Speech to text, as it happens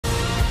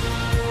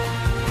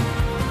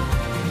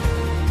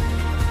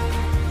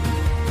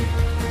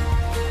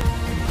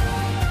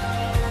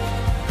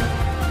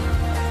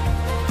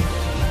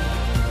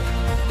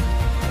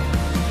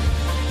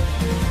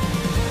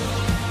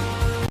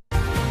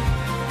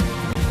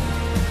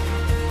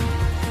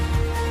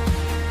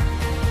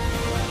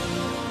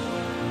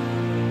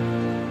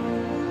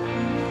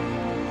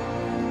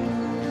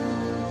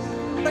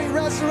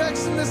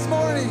resurrection this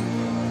morning.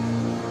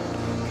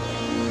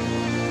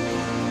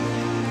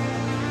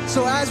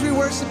 So as we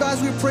worship,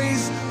 as we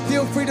praise,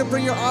 feel free to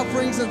bring your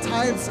offerings and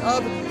tithes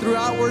up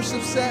throughout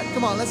worship set.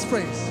 Come on, let's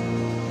praise.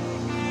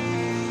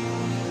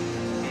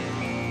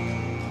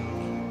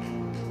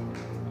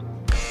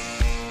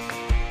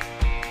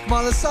 Come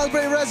on, let's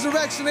celebrate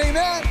resurrection,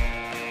 amen.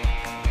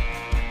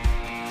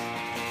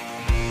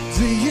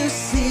 Do you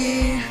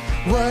see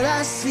what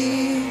I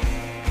see?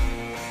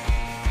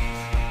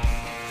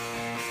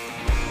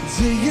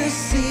 Do you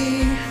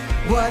see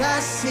what I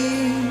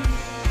see?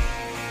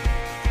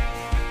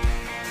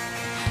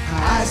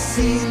 I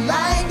see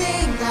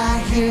lightning, I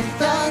hear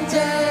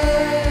thunder.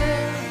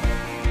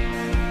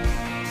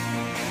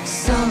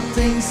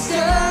 Something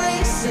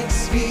stirring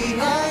 6 feet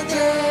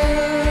under.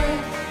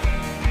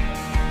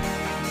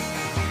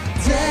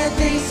 Dead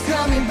things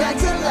coming back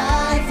to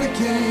life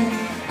again.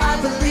 I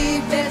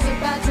believe there's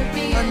about to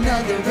be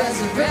another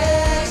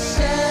resurrection.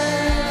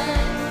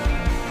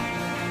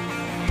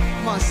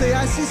 Come on, say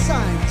I see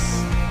signs.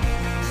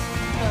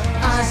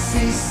 I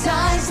see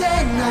signs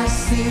and I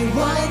see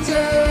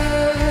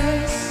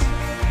wonders.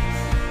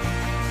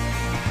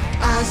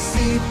 I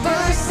see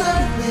bursts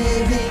of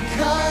living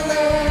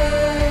color.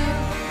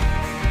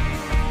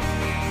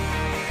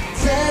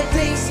 Dead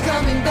things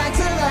coming back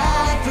to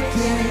life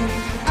again.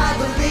 I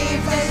believe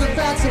there's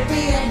about to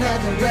be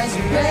another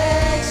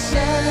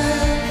resurrection.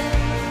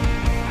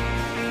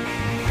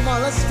 Come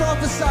on, let's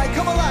prophesy.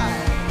 Come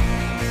alive.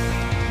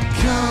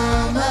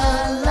 Come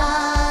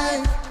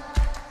alive.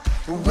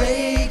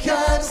 Wake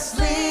up,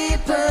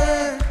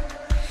 sleeper.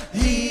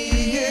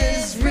 He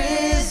is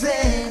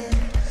risen.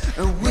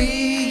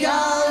 We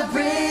are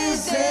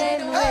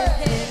risen with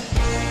him.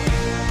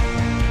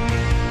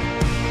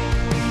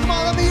 Come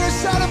on, let me hear a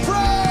shout of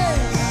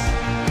praise.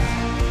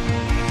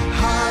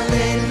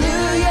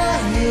 Hallelujah,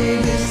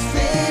 it is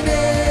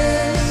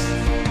finished.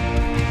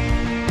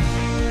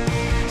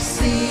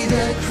 See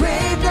the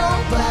grave,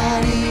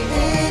 nobody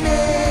in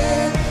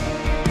it.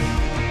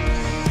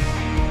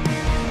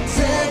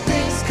 Dead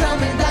things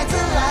coming back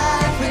to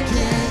life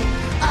again.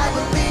 I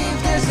believe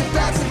there's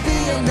about to be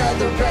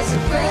another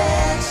resurrection.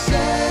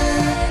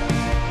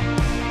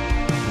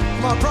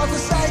 Come on,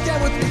 prophesy again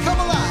with me. Come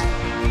alive.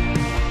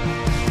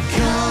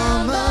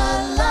 Come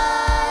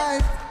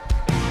alive.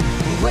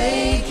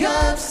 Wake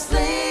up,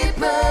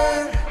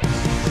 sleeper.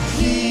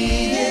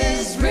 He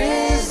is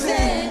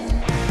risen.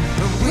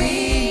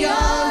 We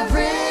are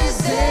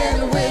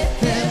risen with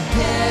him.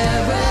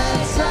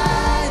 Paradise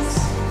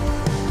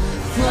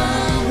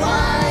flung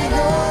wide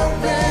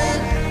open.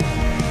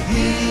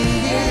 He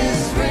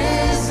is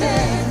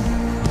risen.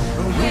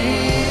 We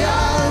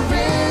are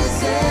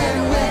risen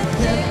with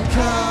him.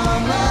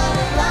 Come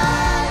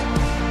alive.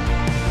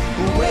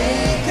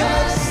 Wake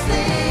up,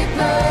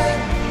 sleeper.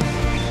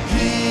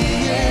 He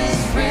is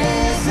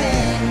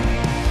risen.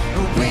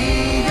 We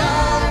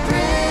are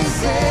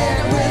risen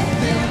with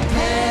him.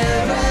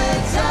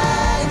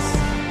 Paradise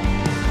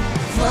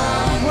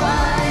flung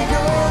wide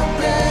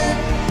open.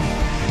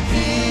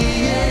 He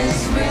is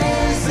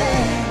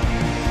risen.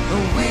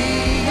 We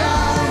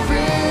are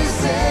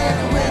risen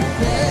with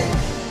him.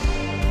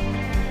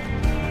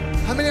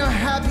 How many are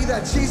happy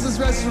that Jesus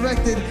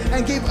resurrected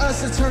and gave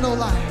us eternal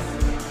life?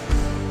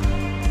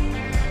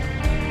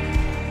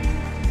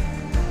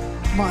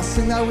 Come on,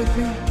 sing that with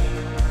me.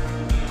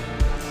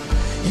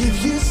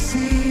 If you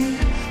see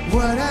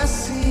what I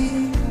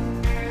see,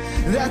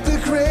 that the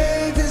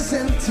grave is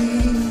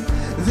empty,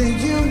 then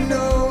you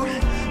know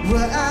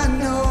what I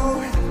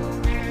know.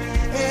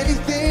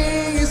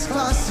 Anything is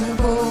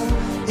possible.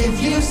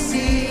 If you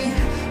see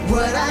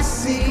what I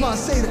see, come on,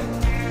 say that.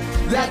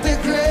 That the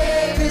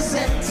grave is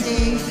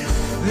empty,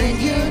 then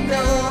you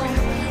know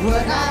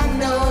what I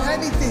know.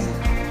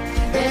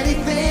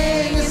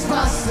 Anything is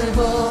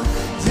possible.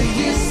 Do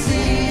you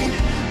see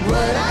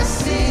what I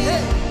see?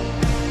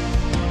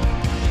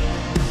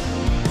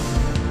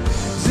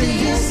 Do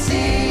you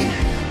see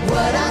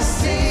what I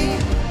see?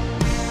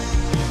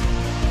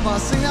 Come on,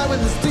 sing that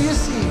with us. Do you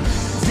see?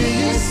 Do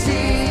you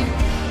see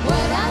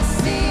what I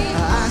see?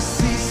 I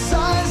see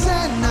signs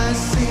and I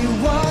see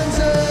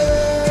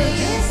wonders. Do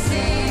you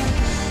see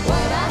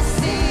what I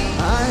see?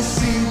 I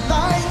see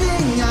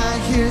lightning, I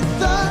hear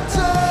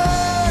thunder.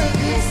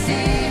 Do you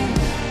see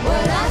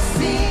what I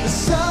see?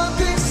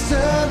 Something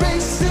stirring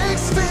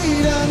 6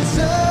 feet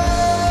under.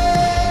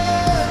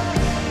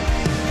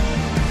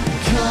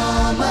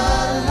 Come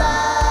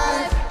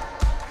alive,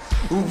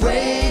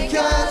 wake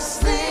up,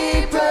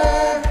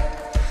 sleeper.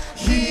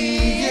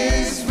 He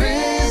is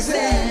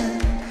risen.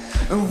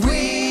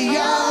 We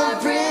are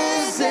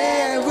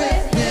risen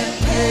with him.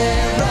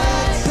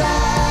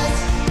 Paradise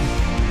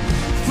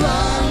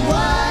flung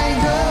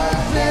wide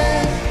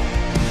open.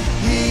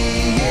 He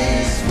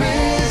is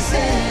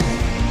risen.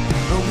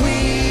 We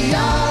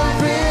are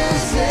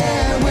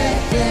risen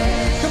with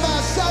him. Come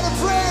on, shout a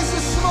praise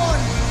this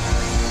morning.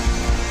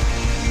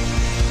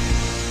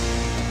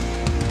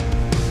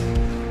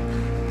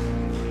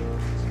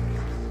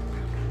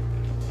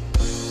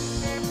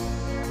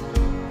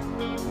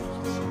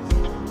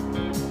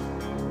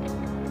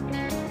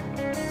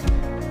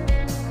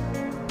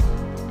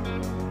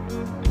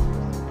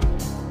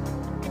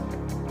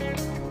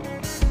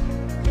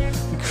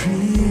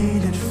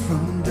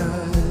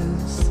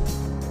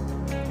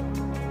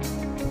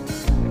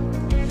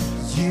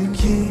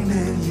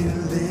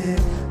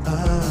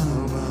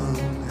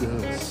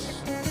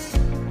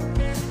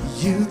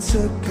 You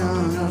took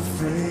on our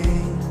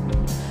frame.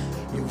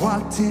 You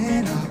walked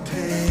in our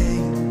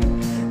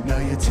pain. Now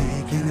you're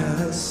taking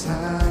us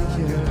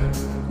higher.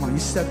 Come on, you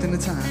stepped into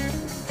time.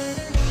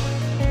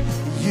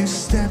 You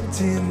stepped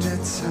into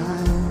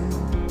time.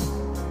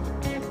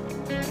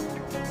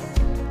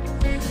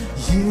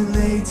 You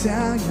laid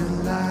down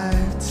your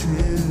life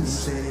to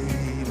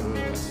save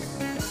us.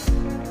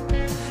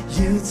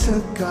 You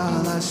took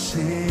all our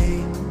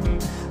shame.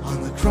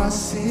 On the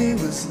cross he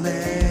was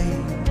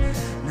laid.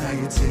 Now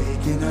you're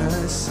taking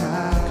us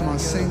high. Come on,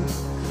 sing.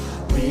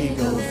 We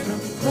go from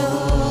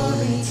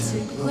glory to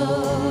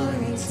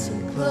glory to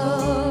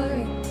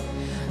glory.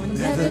 We'll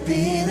never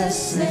be the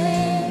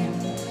same.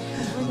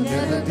 We'll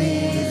never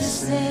be the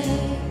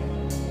same.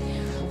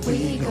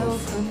 We go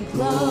from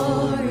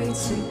glory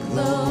to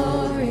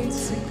glory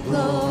to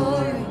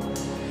glory.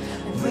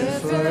 And we're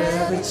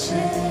forever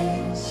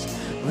changed.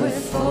 We're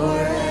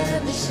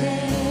forever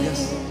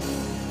changed.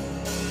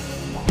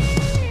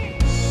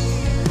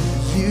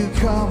 You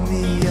call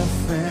me a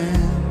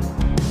friend.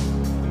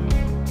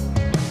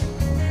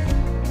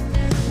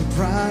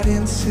 Brought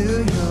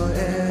into your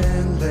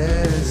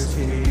endless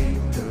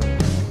kingdom.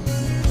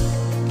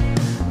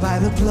 By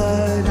the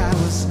blood I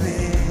was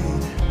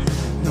made,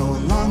 no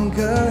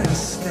longer a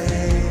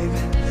slave.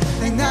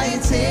 And now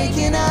you're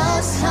taking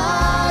us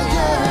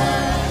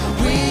higher.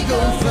 We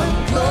go from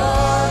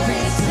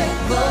glory to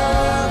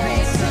glory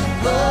to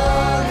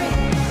glory.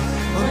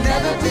 We'll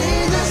never be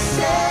the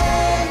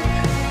same.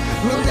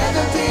 We'll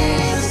never be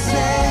the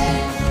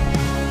same.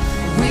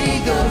 We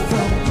go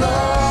from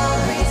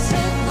glory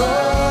to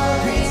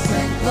glory to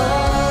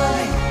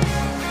glory.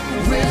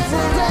 We're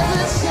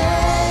forever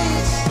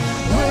changed.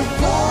 We're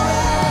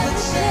forever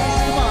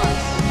changed. Come on.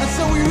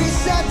 Until we reach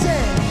that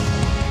day.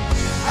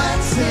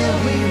 Until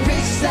we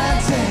reach that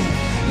day.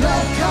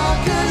 Love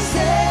conquers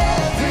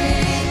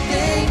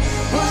everything.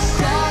 We'll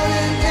shout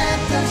an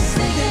anthem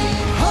singing,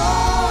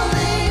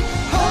 holy,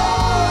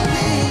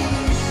 holy.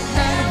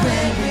 And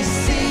when we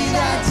see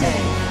that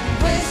day,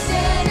 we're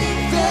standing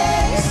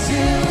face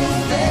to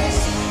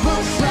face.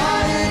 We'll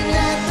shout an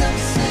anthem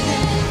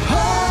singing,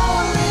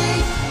 holy,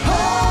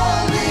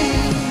 holy.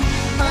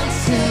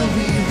 Until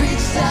we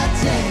reach that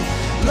day,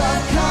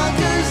 love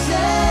conquers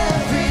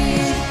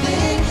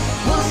everything.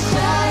 We'll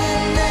shout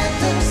an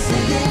anthem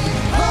singing,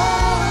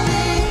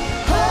 holy,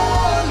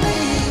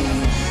 holy.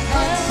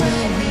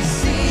 Until we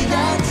see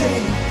that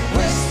day,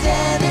 we're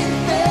standing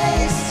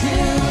face to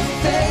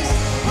face.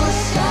 We'll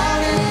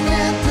shout an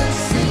anthem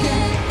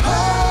singing,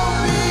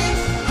 holy,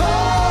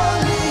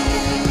 holy.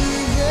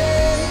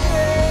 Yeah,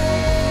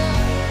 yeah.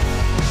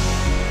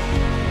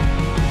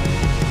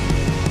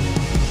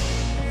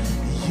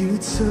 You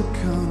took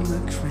on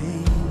the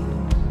cream,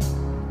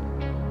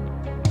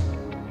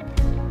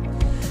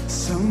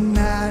 so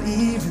not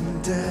even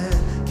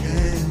death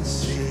can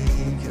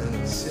shake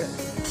us. Yeah.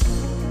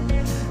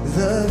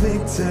 The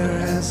victor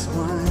has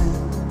won,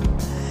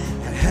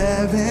 and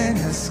heaven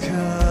has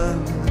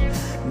come.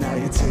 Now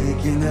you're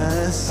taking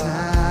us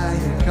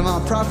higher. Come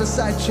on,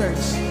 prophesy,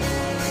 church.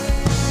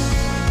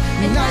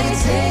 And now you're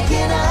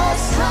taking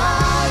us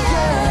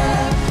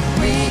higher.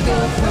 We go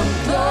from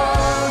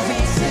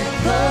glory to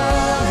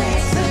glory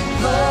to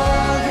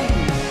glory.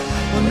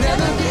 We'll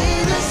never be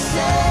the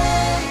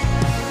same.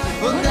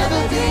 We'll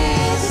never be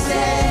the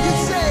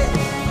same.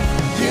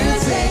 You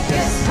take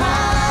us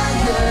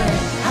higher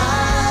and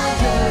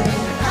higher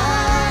and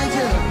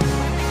higher.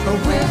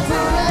 We're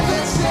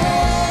forever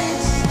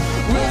changed.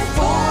 We're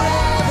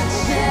forever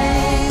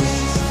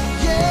changed.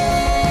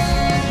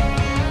 Yeah.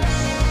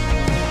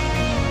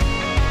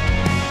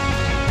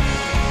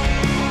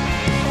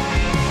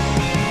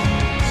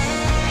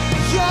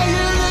 Yeah,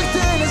 you're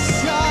lifting us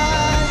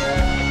higher.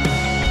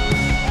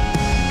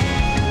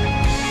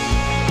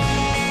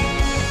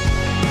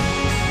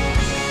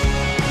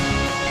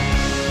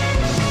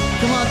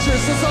 Come on,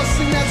 church, let's all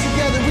sing that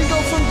together. We go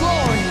from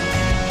glory.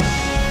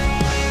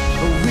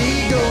 We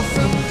go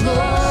from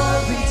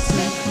glory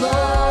to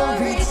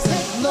glory to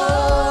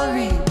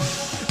glory.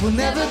 We'll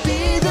never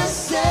be the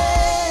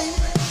same.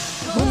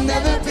 We'll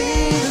never be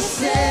the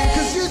same.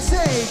 'Cause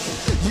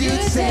you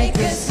take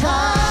us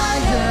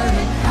higher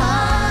and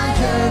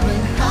higher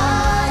and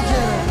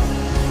higher.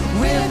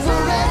 We're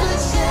forever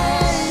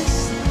changed.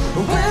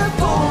 We're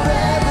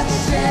forever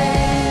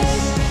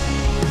changed.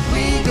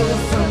 We go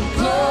from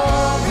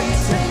glory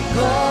to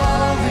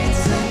glory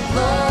to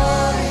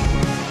glory.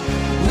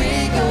 We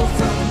go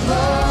from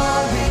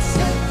glory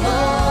to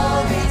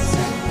glory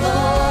to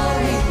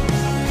glory.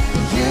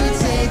 You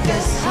take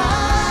us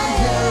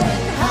higher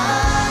and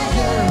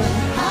higher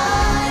and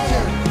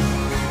higher.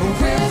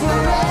 We're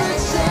forever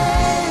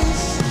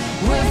changed.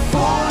 We're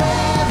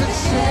forever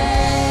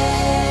changed.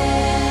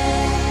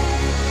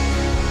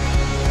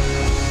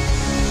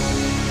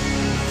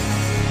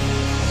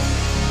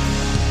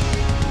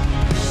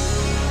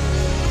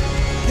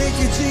 Thank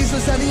you,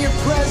 Jesus, that in your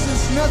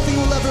presence, nothing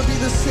will ever be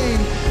the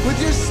same. With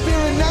your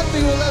spirit,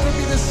 nothing will ever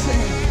be the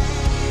same.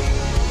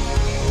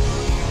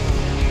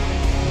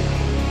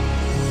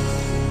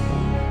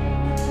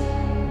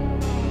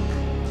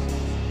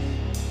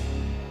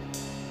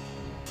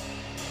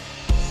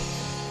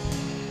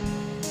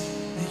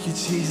 you,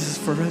 Jesus,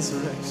 for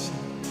resurrection.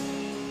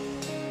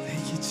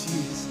 Thank you,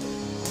 Jesus.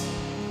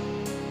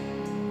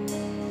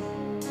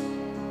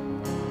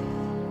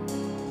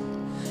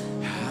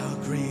 How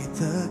great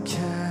the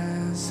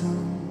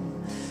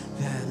chasm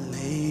that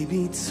lay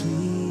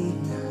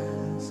between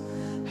us.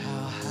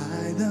 How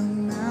high the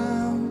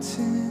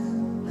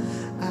mountain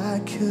I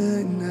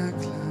could not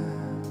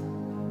climb.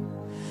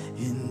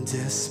 In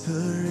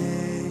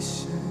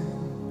desperation,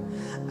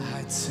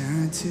 I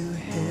turned to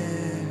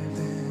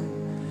heaven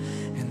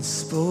and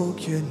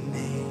spoke your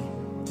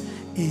name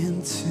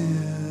into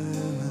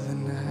the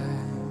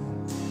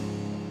night.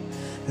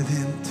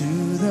 Then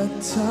through the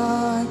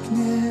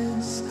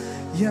darkness,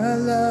 your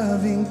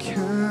loving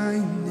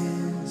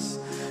kindness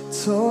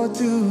tore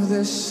through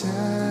the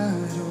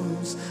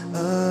shadows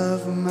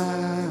of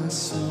my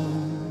soul.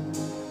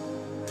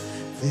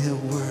 The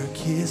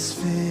work is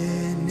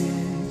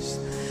finished,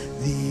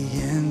 the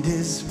end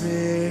is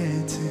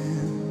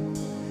written.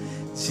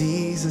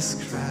 Jesus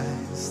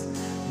Christ,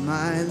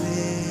 my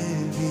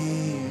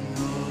living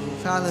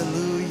hope.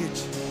 Hallelujah.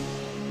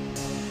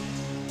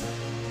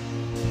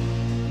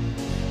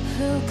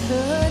 Who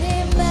could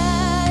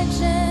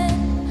imagine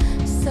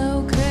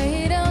so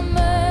great a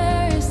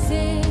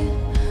mercy?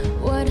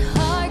 What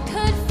heart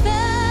could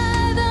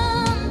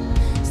fathom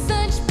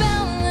such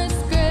boundless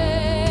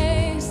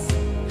grace?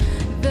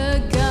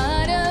 The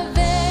God of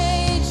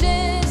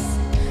ages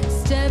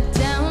stepped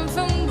down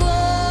from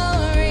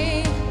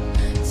glory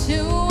to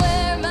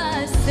wear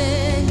my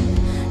sin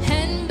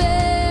and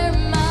bear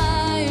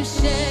my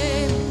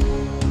shame.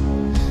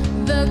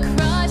 The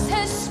cross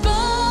has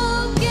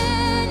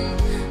spoken,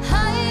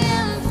 I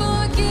am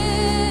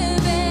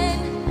forgiven.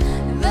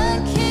 The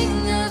King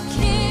of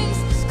Kings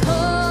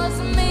calls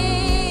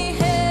me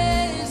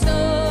his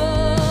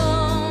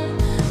own.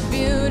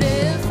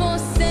 Beautiful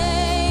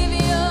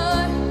Savior,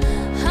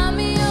 I'm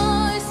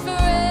yours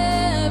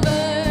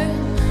forever.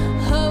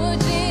 Oh,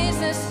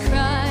 Jesus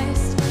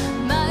Christ,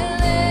 my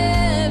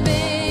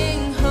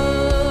living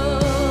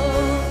hope.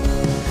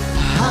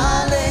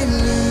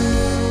 Hallelujah.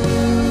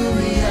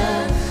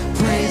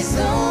 Praise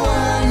the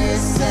one who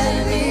set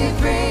me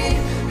free.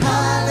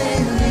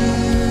 Hallelujah.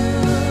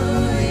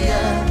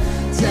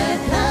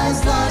 Death has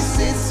lost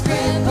its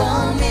grip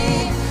on me.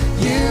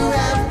 You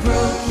have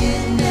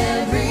broken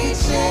every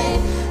chain.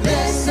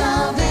 There's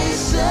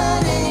salvation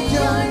in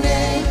your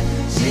name.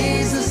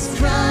 Jesus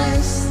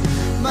Christ,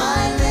 my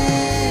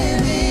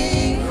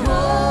living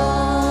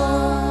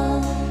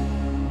hope.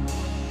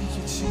 Thank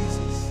you,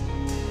 Jesus.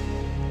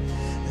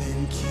 Then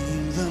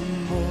came the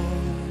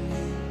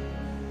morning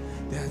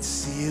that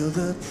sealed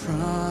the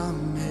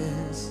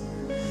promise.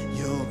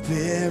 Your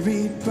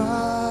buried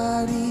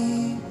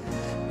body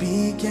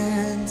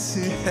began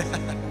to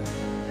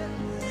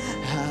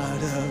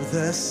out of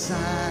the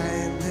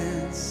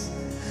silence,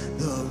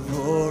 the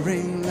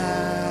roaring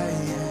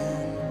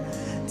lion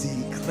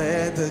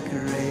declared the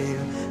grave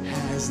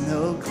has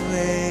no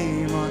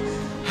claim on.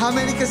 How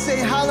many can say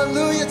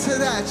hallelujah to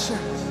that,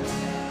 church?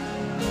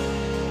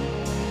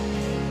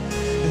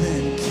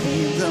 Then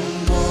came the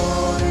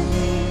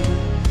morning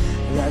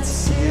that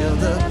sealed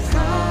the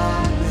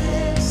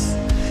promise.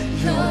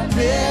 Your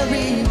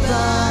buried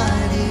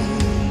body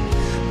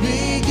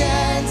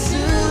began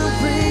to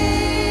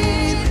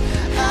breathe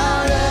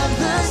out of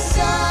the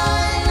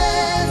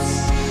silence.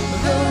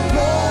 The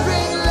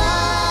roaring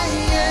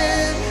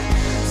lion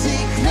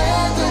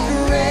declared the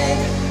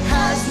grave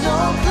has no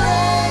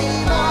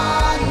claim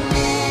on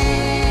me.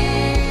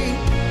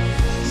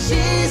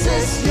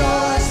 Jesus,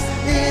 yours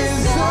is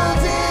the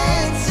victory.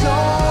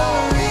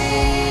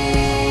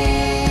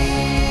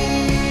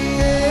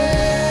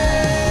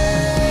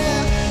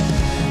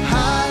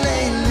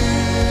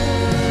 Hallelujah.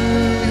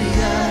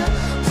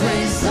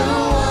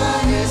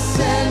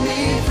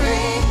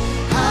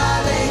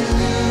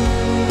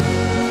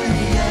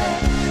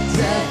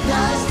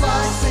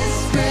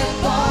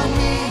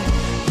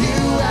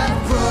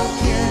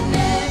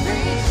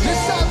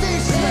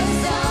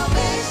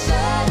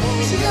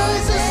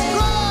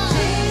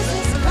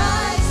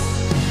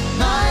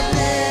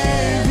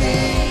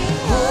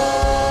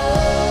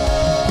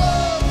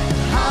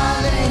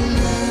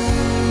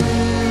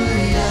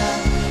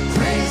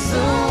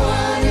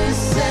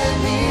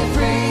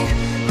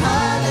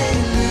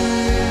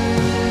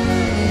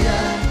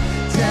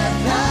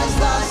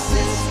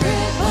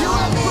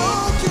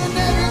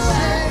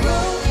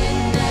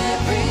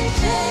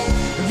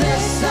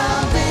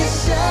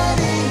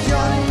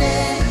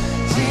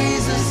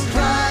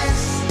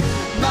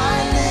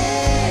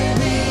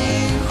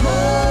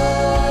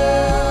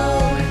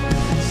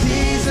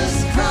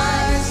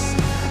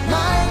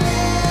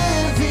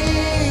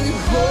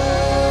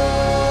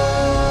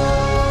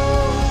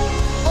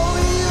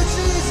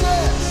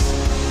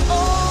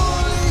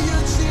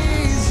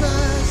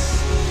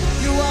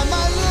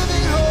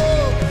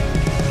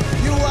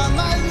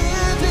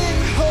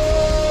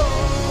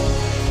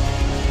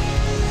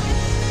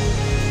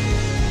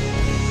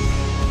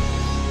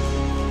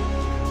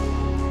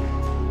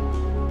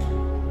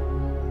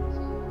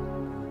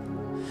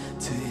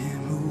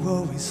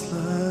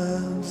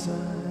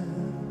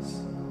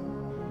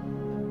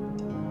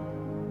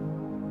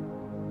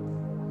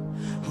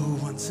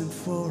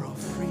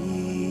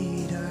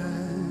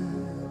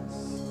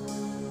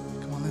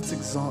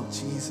 Let's exalt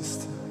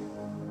Jesus tonight.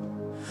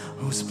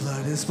 Whose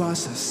blood has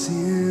washed our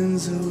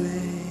sins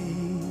away.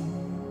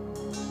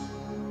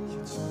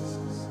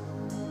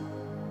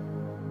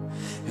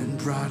 And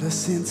brought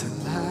us into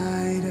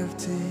light of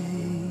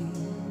day.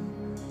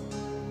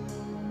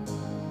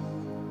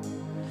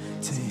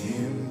 To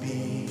him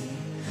be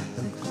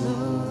the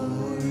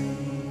glory.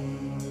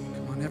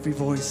 Come on, every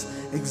voice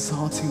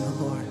exalting the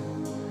Lord.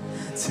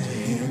 To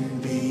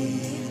him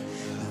be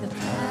the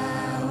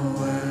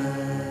power.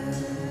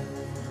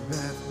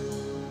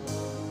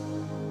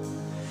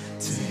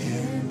 To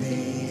him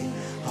be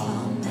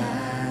all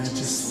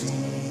majesty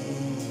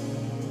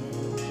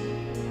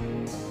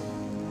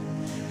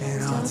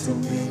and all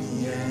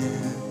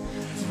dominion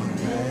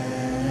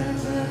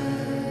forever.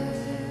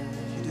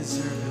 You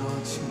deserve it all,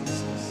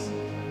 Jesus.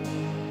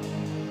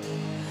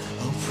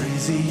 Oh,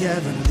 praise the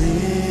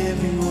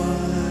ever-living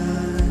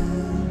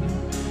one,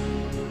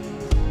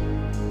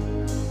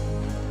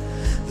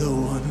 the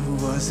one who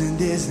was and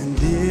is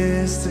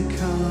to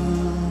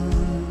come.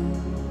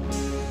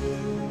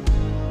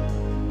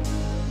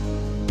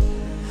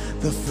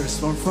 The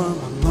firstborn from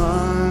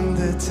among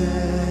the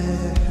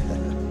dead,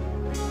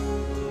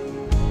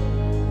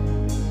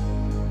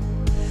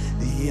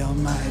 the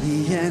almighty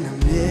and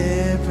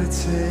omnipotent.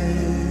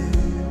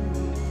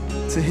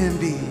 To him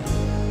be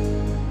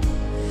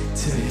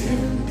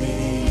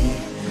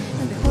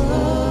the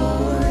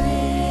glory.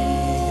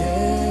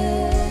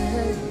 Yeah.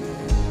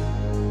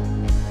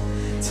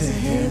 To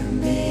him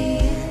be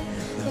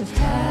the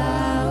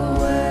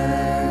power.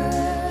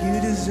 You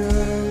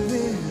deserve it.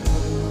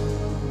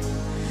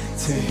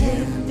 To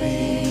him be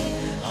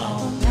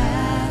all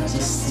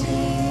majesty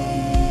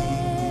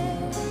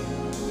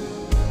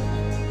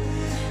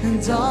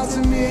and all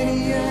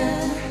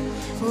dominion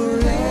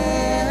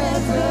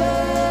forever.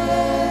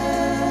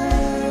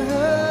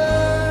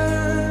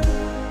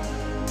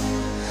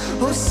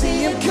 Oh,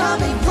 see him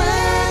coming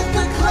with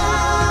the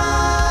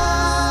clouds.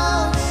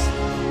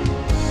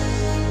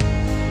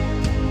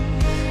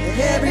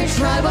 Every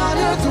tribe on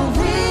earth will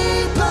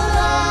weep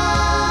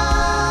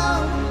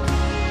aloud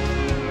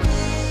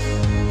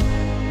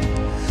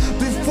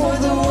before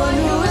the one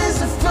who is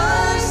the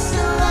first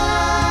and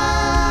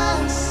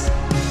last.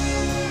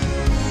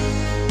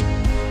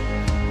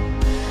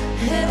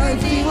 Every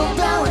knee will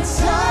bow and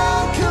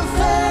tongue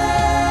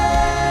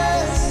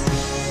confess.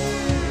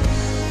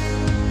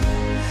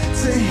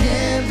 To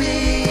him be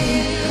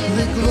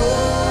the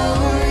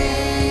glory.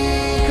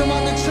 Come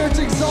on, the church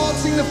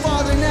exalting the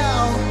Father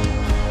now.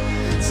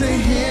 To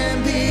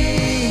him be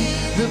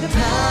the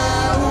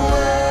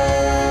power.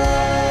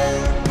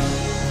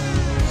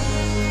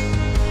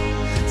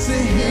 To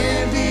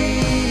him be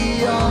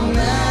all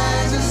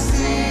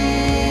majesty,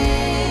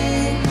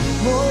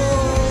 oh,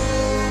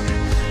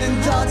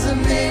 and all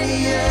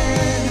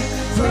dominion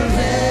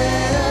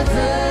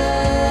forever.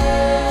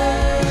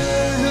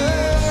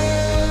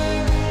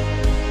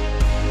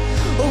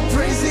 Oh,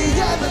 praise the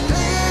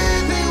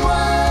ever-living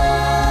one,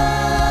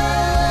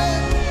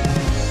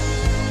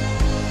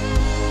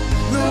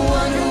 the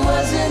one who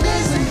was and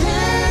is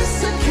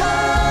to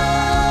come.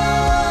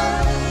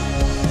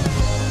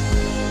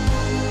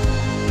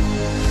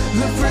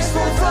 The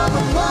firstborn from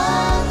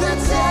among the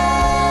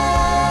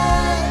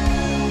dead,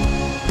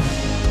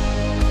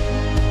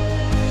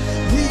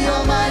 the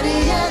almighty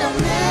and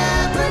omnipotent.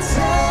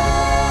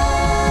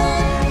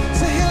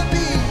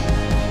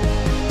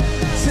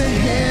 To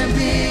him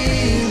be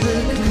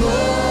the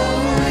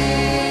glory.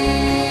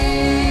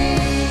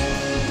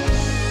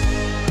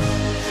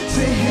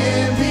 To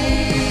him be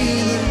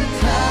the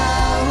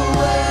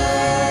power.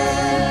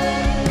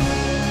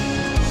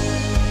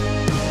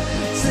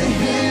 To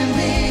him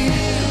be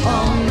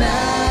all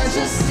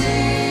majesty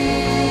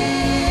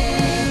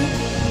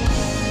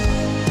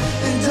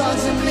and all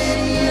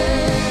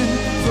dominion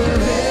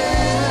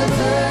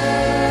forever.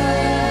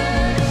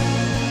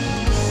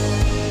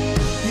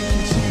 Thank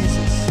you,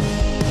 Jesus.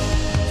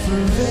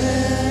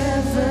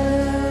 Forever.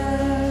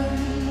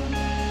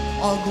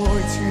 All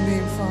glory to your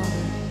name,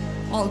 Father.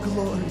 All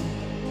glory.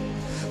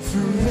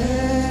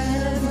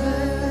 Forever.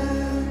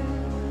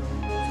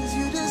 'Cause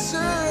you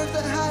deserve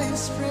the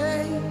highest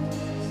praise.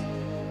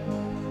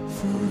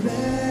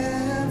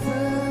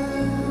 Forever.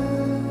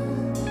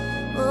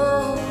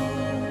 Oh,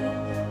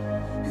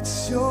 it's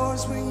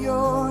yours, we're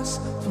yours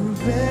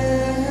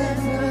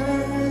forever.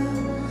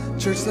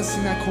 Church, let's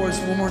sing that chorus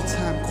one more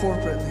time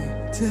corporately.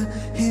 To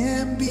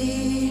him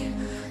be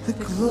the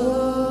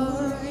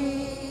glory.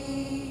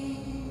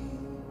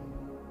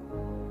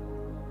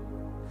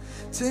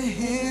 To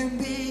him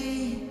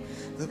be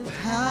the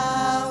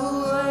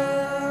power.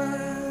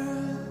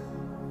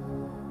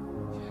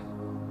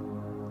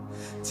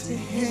 To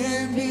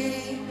him be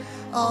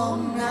all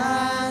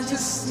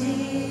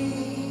majesty,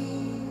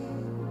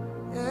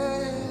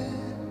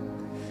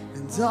 yeah,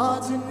 and all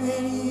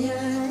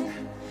dominion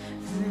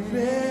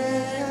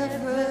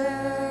forever.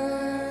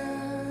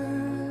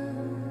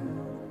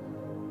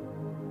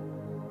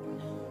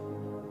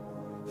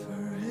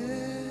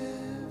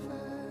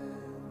 Forever.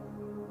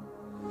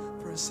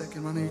 For a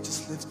second, why don't you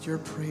just lift your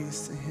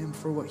praise to him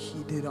for what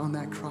he did on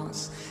that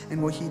cross and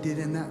what he did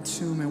in that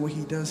tomb and what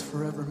he does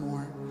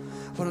forevermore.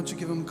 Why don't you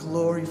give him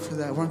glory for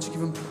that? Why don't you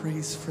give him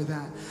praise for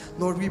that?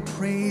 Lord, we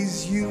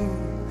praise you.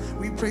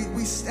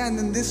 We stand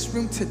in this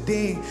room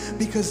today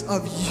because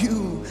of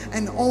you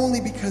and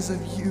only because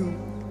of you.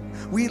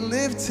 We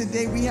live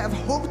today, we have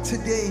hope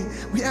today,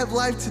 we have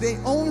life today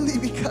only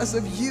because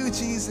of you,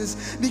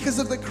 Jesus, because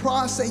of the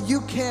cross that you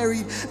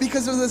carried,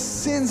 because of the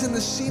sins and the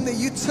shame that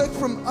you took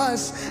from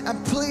us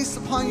and placed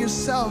upon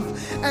yourself.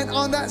 And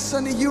on that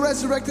Sunday, you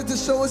resurrected to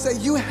show us that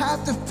you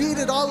have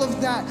defeated all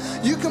of that.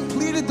 You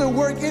completed the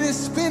work, it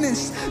is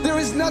finished. There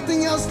is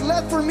nothing else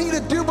left for me to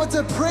do but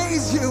to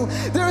praise you.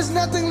 There is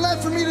nothing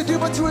left for me to do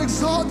but to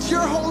exalt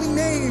your holy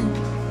name.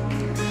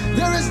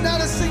 There is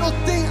not a single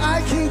thing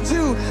I can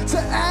do to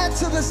add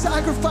to the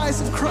sacrifice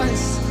of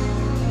Christ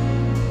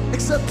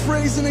except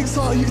praise and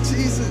exalt you,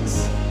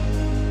 Jesus.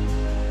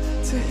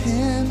 To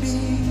him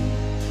be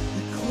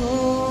the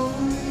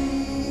glory.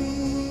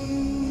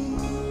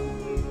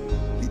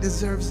 He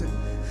deserves it.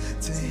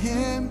 To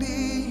him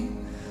be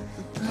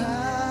the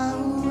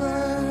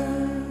power.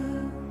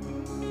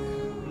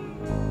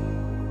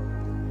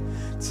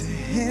 To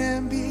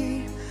him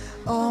be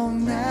all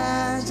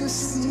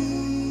majesty.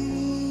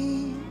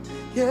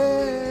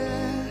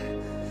 Yeah,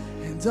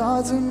 and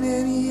all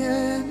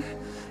dominion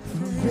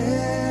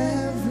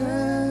forever.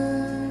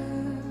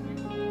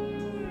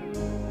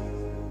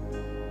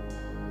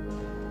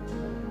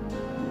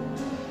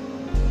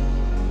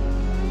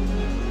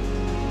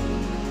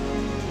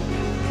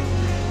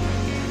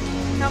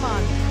 Come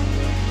on.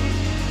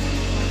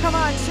 Come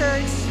on,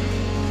 church.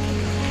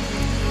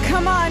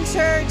 Come on,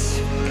 church.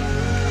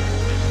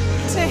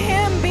 To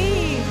him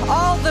be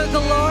all the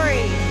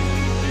glory.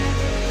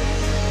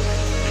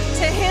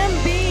 To him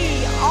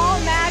be all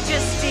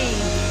majesty.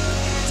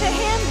 To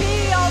him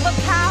be all the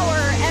power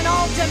and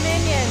all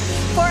dominion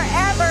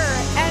forever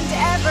and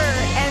ever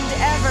and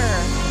ever.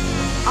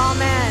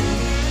 Amen.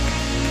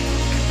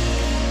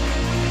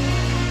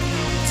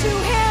 To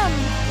him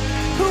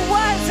who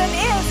was and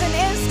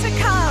is to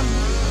come,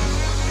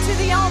 to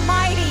the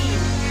Almighty,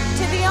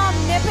 to the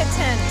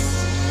Omnipotent,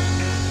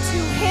 to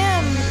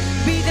him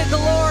be the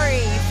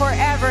glory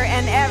forever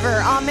and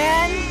ever.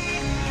 Amen.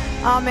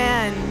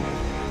 Amen.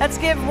 Let's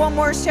give one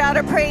more shout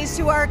of praise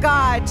to our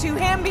God. To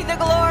him be the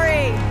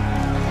glory.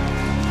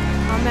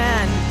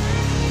 Amen.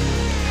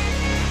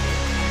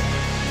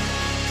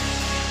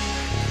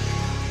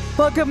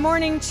 Well, good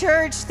morning,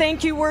 church.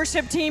 Thank you,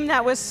 worship team.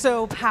 That was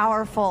so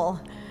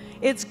powerful.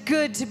 It's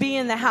good to be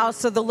in the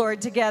house of the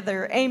Lord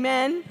together.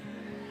 Amen.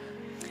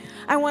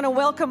 I want to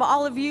welcome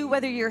all of you,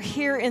 whether you're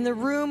here in the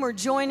room or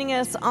joining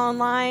us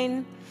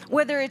online,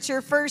 whether it's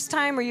your first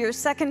time or your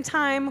second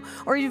time,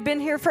 or you've been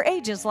here for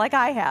ages like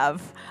I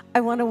have. I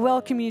want to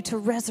welcome you to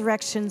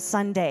Resurrection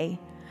Sunday.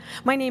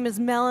 My name is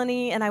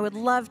Melanie, and I would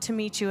love to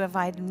meet you if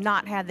I had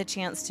not had the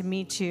chance to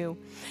meet you.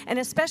 And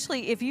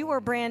especially if you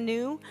are brand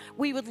new,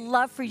 we would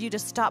love for you to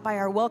stop by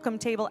our welcome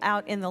table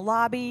out in the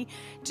lobby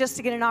just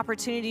to get an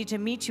opportunity to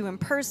meet you in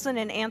person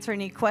and answer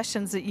any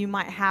questions that you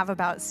might have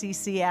about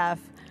CCF.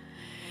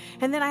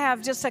 And then I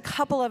have just a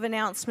couple of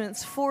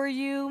announcements for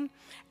you.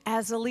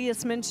 As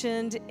Elias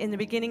mentioned in the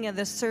beginning of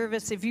the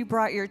service, if you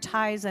brought your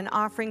tithes and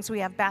offerings, we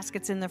have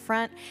baskets in the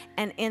front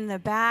and in the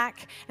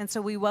back. And so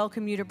we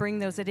welcome you to bring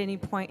those at any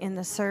point in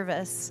the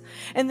service.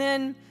 And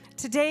then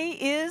today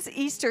is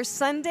Easter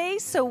Sunday,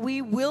 so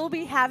we will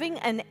be having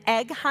an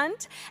egg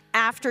hunt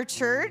after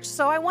church.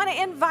 So I want to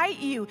invite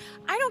you.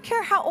 I don't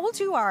care how old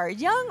you are,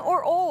 young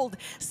or old,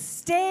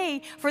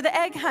 stay for the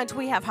egg hunt.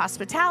 We have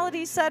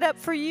hospitality set up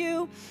for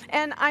you.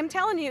 And I'm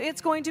telling you,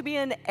 it's going to be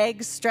an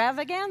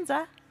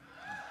extravaganza.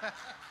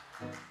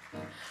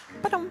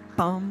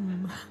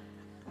 Ba-dum-bum.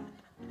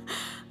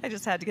 I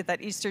just had to get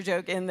that Easter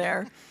joke in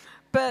there.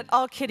 But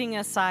all kidding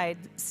aside,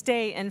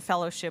 stay in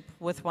fellowship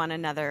with one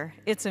another.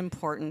 It's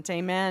important.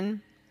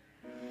 Amen.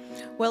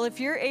 Well, if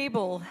you're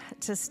able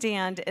to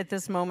stand at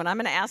this moment, I'm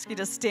going to ask you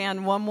to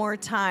stand one more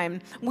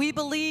time. We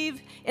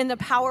believe in the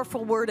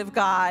powerful word of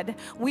God.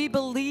 We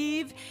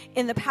believe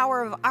in the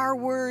power of our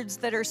words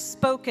that are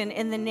spoken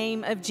in the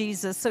name of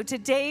Jesus. So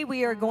today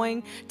we are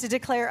going to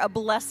declare a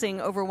blessing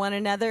over one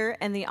another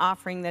and the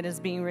offering that is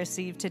being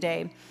received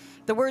today.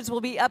 The words will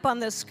be up on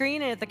the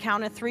screen, and at the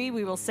count of 3,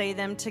 we will say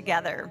them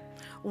together.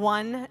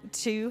 1,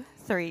 2,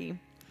 3.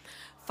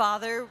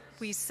 Father,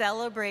 we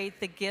celebrate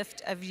the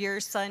gift of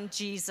your Son,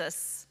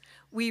 Jesus.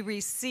 We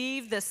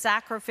receive the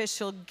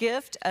sacrificial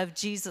gift of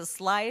Jesus'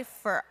 life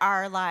for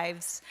our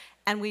lives,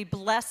 and we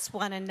bless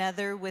one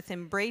another with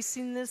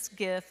embracing this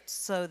gift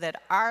so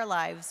that our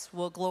lives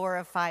will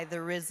glorify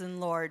the risen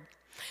Lord.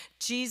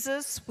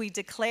 Jesus, we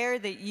declare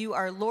that you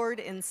are Lord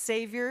and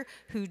Savior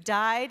who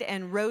died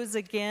and rose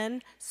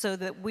again so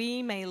that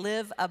we may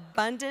live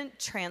abundant,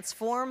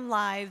 transformed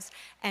lives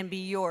and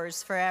be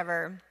yours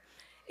forever.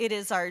 It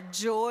is our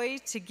joy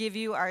to give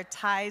you our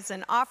tithes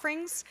and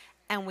offerings,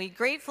 and we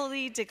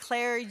gratefully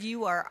declare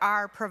you are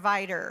our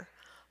provider.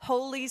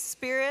 Holy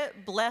Spirit,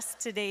 bless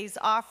today's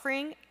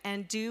offering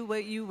and do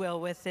what you will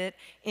with it.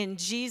 In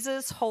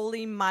Jesus'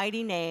 holy,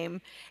 mighty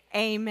name,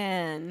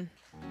 amen.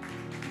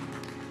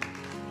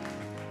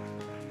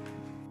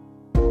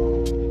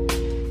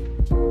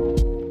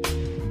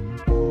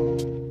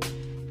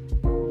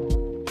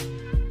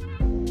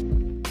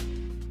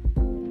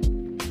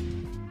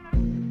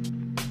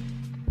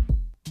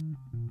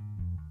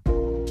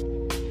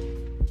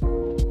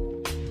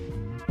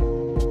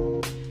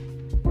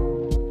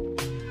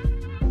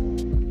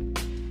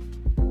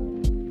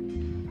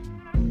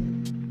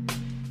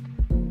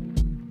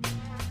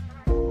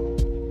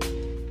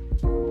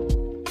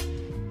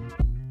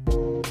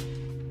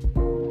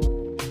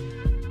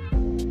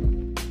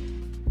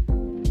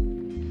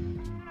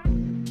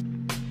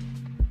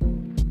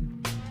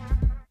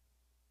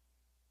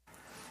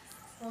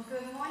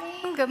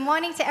 Good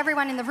morning to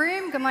everyone in the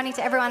room. Good morning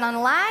to everyone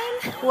online.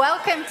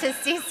 Welcome to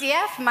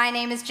CCF. My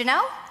name is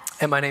Janelle.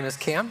 And my name is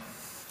Cam.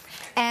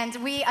 And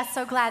we are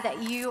so glad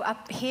that you are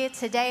here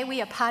today.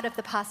 We are part of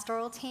the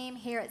pastoral team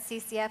here at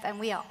CCF, and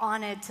we are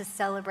honored to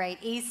celebrate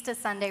Easter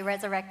Sunday,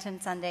 Resurrection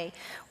Sunday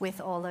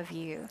with all of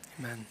you.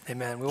 Amen.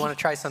 Amen. We want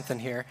to try something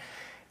here.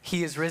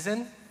 He is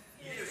risen?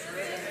 He is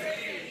risen.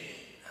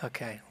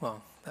 Okay,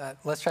 well,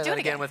 let's try that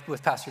again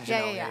with Pastor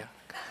Janelle. Yeah.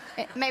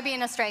 Maybe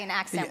an Australian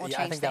accent will change I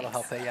think things. that'll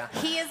help it, yeah.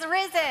 He is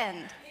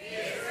risen. He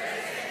is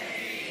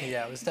risen.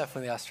 Yeah, it was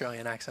definitely the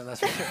Australian accent,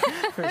 that's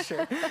for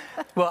sure.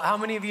 Well, how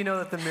many of you know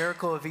that the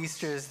miracle of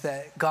Easter is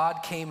that God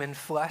came in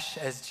flesh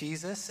as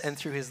Jesus, and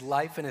through his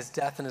life and his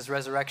death and his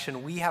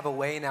resurrection, we have a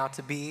way now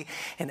to be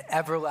in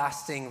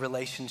everlasting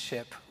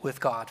relationship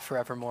with God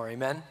forevermore.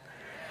 Amen?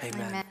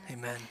 Amen.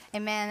 Amen.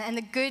 Amen. And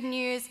the good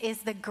news is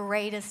the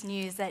greatest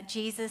news, that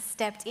Jesus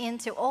stepped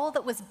into all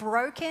that was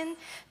broken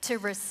to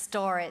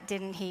restore it,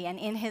 didn't he? And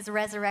in his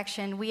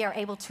resurrection, we are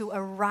able to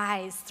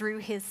arise through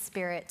his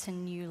Spirit to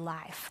new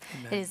life.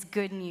 Amen. It is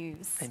good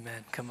news.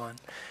 Amen. Come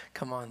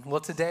on.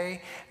 Well,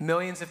 today,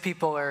 millions of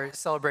people are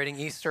celebrating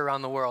Easter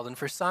around the world. And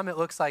for some, it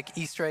looks like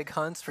Easter egg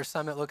hunts. For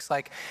some, it looks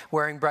like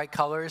wearing bright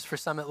colors. For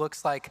some, it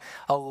looks like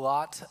a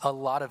lot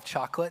of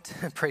chocolate.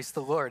 Praise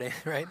the Lord,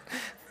 right?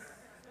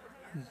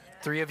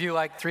 Three of you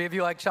like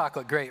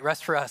chocolate. Great.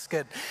 Rest for us.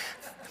 Good.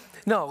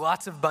 No,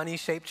 lots of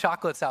bunny-shaped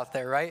chocolates out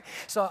there, right?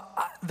 So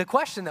the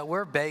question that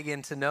we're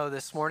begging to know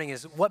this morning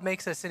is, what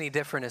makes us any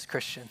different as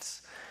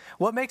Christians?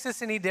 What makes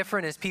us any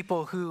different as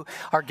people who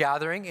are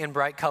gathering in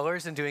bright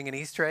colors and doing an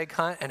Easter egg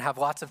hunt and have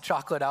lots of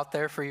chocolate out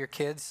there for your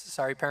kids?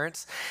 Sorry,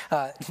 parents.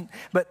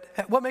 But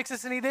what makes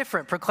us any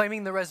different?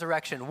 Proclaiming the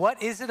resurrection.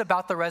 What is it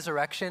about the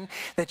resurrection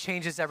that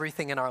changes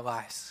everything in our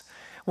lives?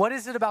 What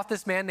is it about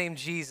this man named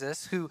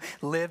Jesus who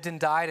lived and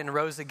died and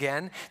rose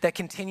again that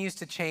continues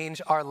to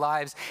change our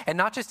lives and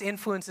not just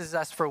influences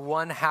us for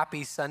one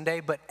happy Sunday,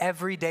 but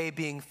every day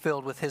being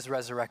filled with his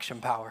resurrection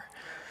power?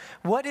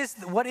 What is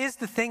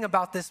the thing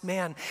about this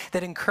man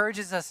that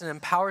encourages us and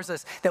empowers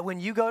us that when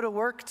you go to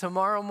work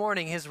tomorrow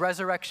morning, his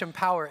resurrection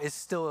power is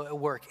still at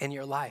work in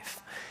your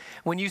life?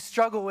 When you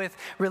struggle with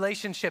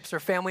relationships or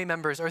family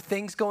members or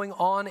things going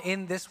on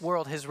in this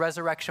world, his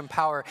resurrection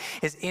power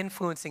is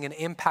influencing and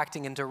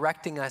impacting and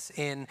directing us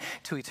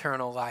into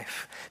eternal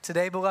life.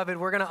 Today, beloved,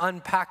 we're going to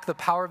unpack the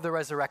power of the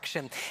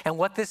resurrection and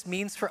what this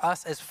means for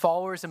us as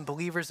followers and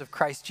believers of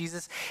Christ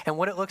Jesus and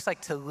what it looks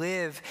like to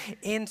live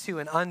into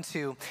and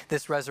unto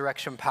this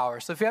resurrection power.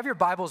 So if you have your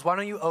Bibles, why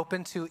don't you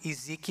open to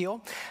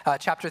Ezekiel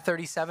chapter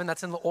 37.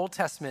 That's in the Old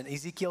Testament,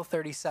 Ezekiel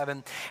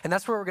 37. And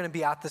that's where we're going to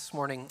be at this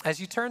morning. As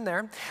you turn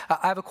there,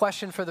 I have a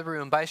question for the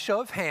room. By a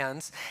show of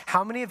hands,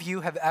 how many of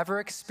you have ever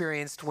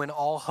experienced when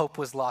all hope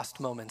was lost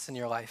moments in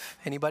your life?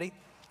 Anybody?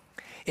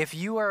 If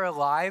you are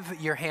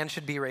alive, your hand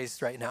should be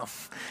raised right now.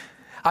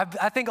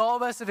 I think all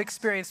of us have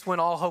experienced when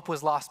all hope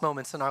was lost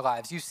moments in our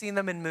lives. You've seen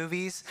them in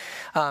movies.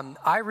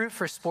 I root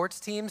for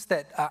sports teams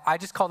that I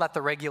just call that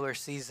the regular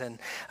season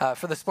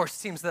for the sports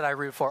teams that I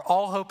root for.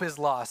 All hope is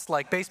lost.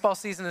 Like baseball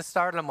season has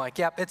started. I'm like,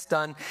 yep, it's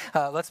done.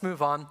 Let's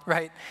move on,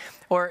 right?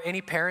 Or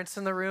any parents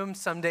in the room,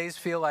 some days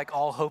feel like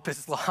all hope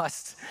is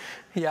lost.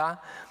 Yeah.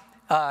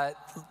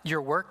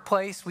 Your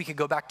workplace, we could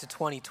go back to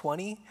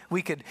 2020.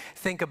 We could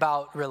think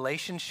about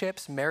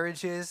relationships,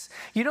 marriages.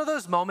 You know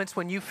those moments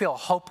when you feel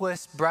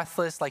hopeless,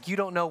 breathless, like you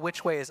don't know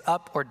which way is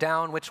up or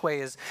down, which way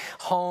is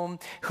home,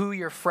 who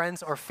your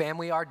friends or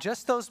family are.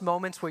 Just those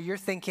moments where you're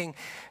thinking,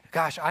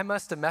 gosh, I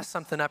must have messed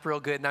something up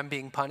real good and I'm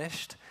being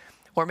punished.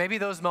 Or maybe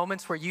those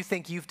moments where you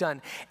think you've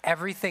done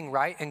everything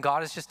right and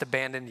God has just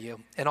abandoned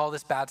you and all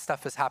this bad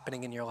stuff is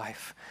happening in your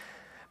life.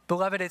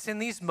 Beloved, it's in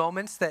these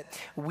moments that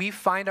we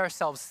find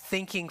ourselves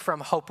thinking from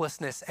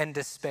hopelessness and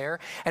despair.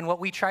 And what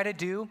we try to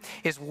do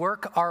is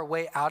work our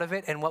way out of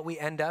it. And what we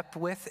end up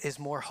with is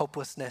more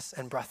hopelessness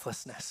and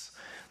breathlessness.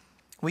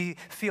 We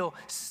feel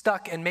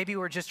stuck and maybe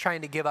we're just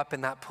trying to give up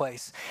in that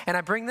place. And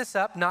I bring this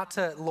up not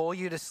to lull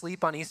you to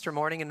sleep on Easter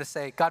morning and to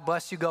say, God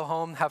bless you, go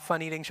home, have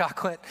fun eating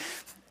chocolate.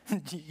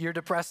 You're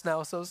depressed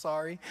now, so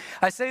sorry.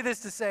 I say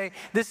this to say,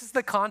 this is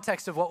the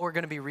context of what we're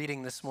going to be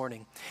reading this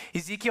morning.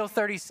 Ezekiel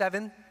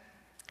 37.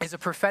 is a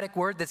prophetic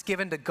word that's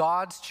given to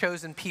God's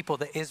chosen people,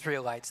 the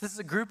Israelites. This is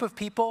a group of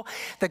people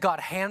that God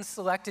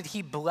hand-selected.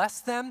 He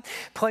blessed them,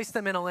 placed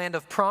them in a land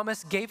of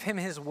promise, gave him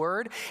his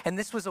word, and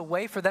this was a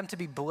way for them to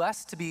be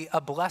blessed, to be a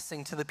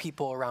blessing to the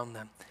people around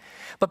them.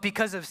 But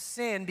because of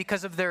sin,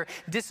 because of their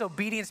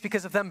disobedience,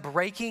 because of them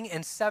breaking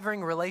and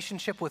severing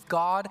relationship with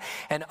God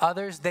and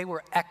others, they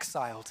were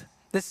exiled.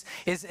 This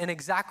is an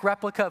exact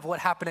replica of what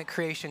happened at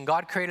creation.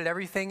 God created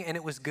everything and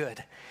it was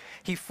good.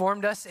 He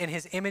formed us in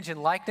his image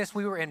and likeness.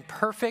 We were in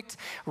perfect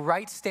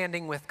right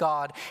standing with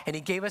God, and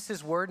he gave us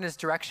his word and his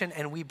direction,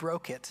 and we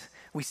broke it.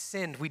 We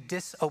sinned, we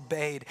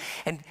disobeyed,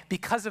 and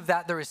because of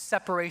that, there is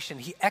separation.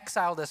 He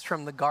exiled us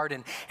from the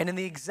garden, and in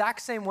the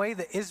exact same way,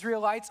 the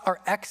Israelites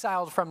are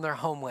exiled from their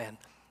homeland.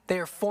 They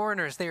are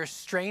foreigners. They are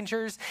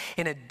strangers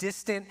in a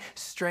distant,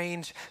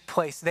 strange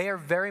place. They are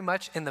very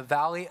much in the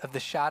valley of the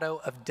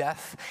shadow of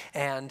death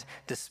and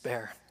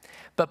despair.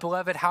 But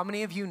beloved, how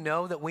many of you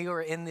know that we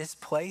are in this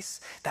place?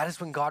 That is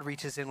when God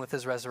reaches in with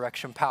his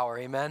resurrection power.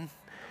 Amen?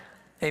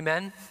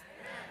 Amen?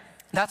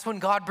 That's when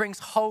God brings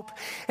hope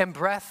and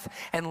breath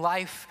and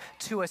life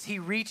to us. He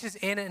reaches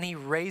in and he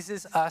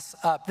raises us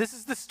up. This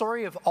is the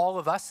story of all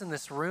of us in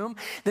this room.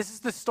 This is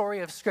the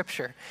story of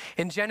Scripture.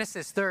 In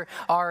Genesis, there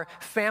are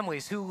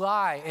families who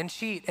lie and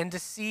cheat and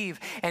deceive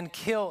and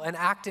kill and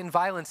act in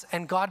violence,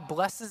 and God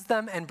blesses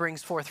them and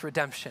brings forth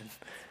redemption.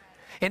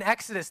 In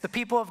Exodus, the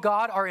people of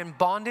God are in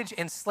bondage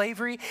and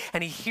slavery,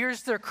 and he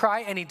hears their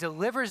cry and he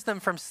delivers them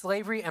from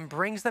slavery and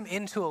brings them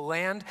into a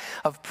land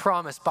of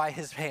promise by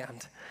his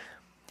hand.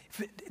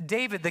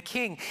 David, the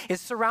king,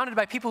 is surrounded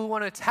by people who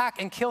want to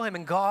attack and kill him,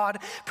 and God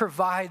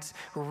provides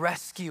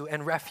rescue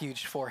and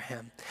refuge for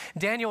him.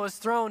 Daniel is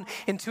thrown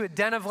into a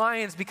den of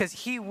lions because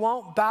he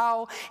won't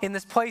bow in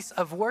this place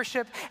of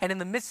worship, and in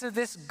the midst of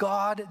this,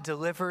 God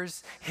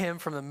delivers him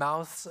from the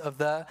mouths of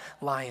the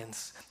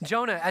lions.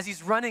 Jonah, as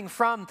he's running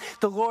from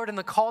the Lord and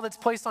the call that's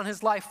placed on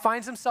his life,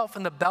 finds himself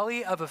in the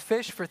belly of a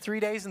fish for 3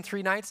 days and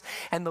 3 nights,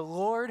 and the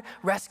Lord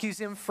rescues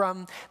him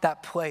from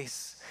that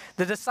place.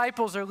 The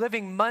disciples are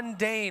living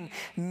mundane,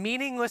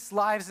 meaningless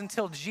lives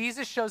until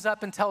Jesus shows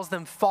up and tells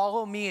them,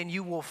 "Follow me and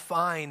you will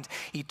find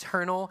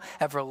eternal,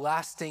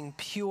 everlasting,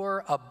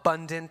 pure,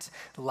 abundant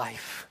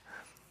life."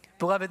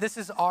 Beloved, this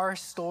is our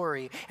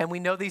story, and we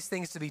know these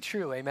things to be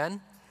true.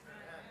 Amen?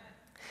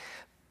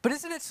 But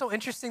isn't it so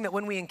interesting that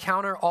when we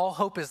encounter all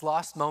hope is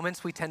lost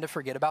moments, we tend to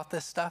forget about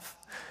this stuff?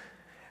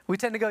 We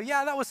tend to go,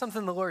 yeah, that was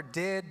something the Lord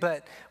did,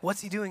 but what's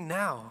he doing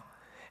now?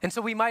 And so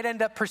we might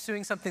end up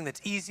pursuing something that's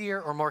easier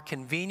or more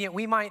convenient.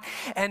 We might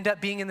end up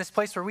being in this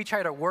place where we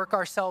try to work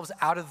ourselves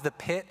out of the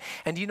pit.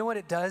 And do you know what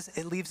it does?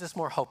 It leaves us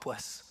more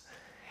hopeless.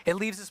 It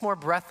leaves us more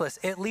breathless.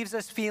 It leaves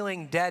us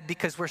feeling dead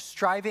because we're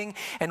striving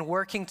and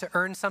working to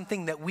earn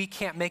something that we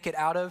can't make it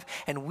out of,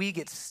 and we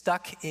get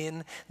stuck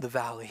in the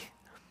valley.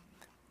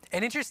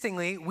 And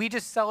interestingly, we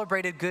just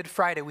celebrated Good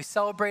Friday. We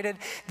celebrated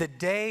the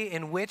day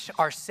in which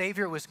our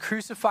Savior was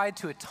crucified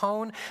to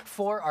atone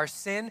for our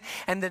sin.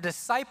 And the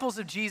disciples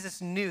of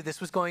Jesus knew this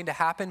was going to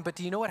happen. But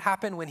do you know what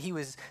happened when he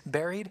was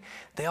buried?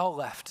 They all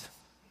left.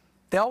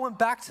 They all went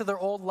back to their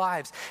old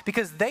lives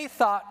because they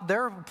thought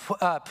their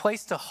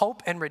place to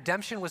hope and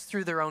redemption was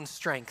through their own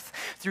strength,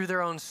 through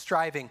their own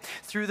striving,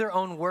 through their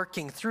own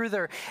working, through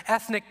their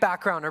ethnic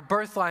background or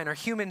birth line or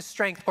human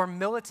strength or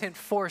militant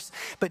force.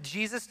 But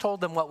Jesus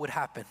told them what would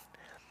happen.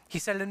 He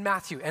said it in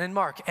Matthew and in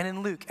Mark and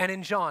in Luke and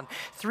in John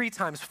 3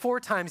 times, 4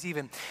 times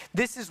even.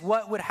 This is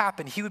what would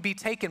happen. He would be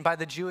taken by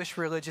the Jewish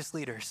religious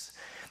leaders.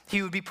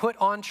 He would be put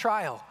on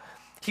trial.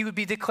 He would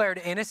be declared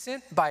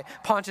innocent by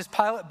Pontius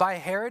Pilate, by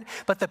Herod,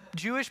 but the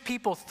Jewish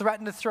people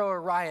threatened to throw a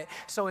riot.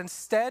 So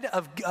instead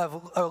of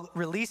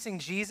releasing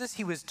Jesus,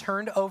 he was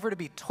turned over to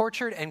be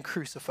tortured and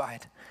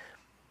crucified.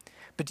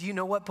 But do you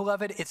know what,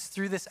 beloved? It's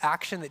through this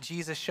action that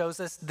Jesus shows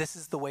us this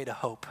is the way to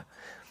hope.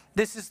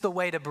 This is the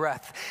way to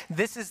breath.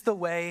 This is the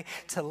way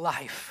to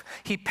life.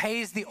 He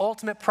pays the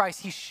ultimate price.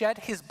 He shed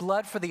his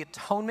blood for the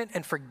atonement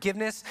and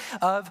forgiveness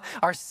of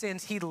our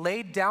sins. He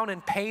laid down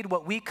and paid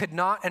what we could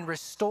not and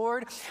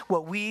restored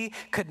what we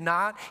could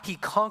not. He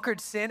conquered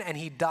sin and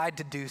he died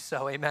to do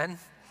so. Amen?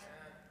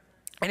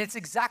 And it's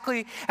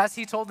exactly as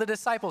he told the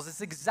disciples. It's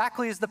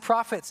exactly as the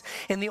prophets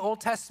in the Old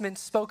Testament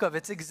spoke of.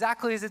 It's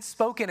exactly as it's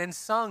spoken and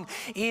sung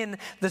in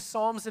the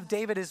Psalms of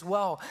David as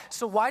well.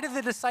 So why did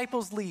the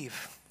disciples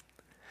leave?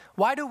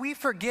 Why do we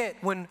forget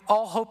when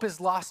all hope is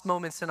lost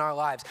moments in our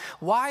lives?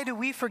 Why do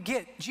we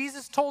forget?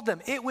 Jesus told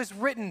them it was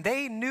written.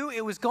 They knew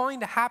it was going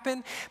to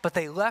happen, but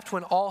they left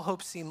when all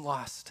hope seemed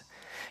lost.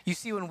 You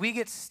see, when we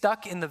get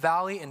stuck in the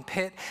valley and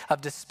pit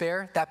of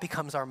despair, that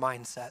becomes our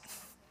mindset.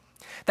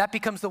 That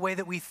becomes the way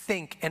that we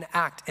think and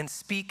act and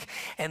speak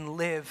and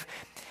live.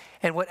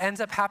 And what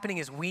ends up happening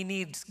is we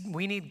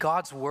need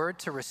God's word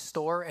to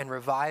restore and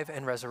revive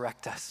and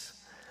resurrect us.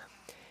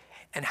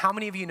 And how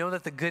many of you know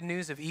that the good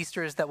news of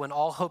Easter is that when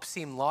all hope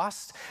seemed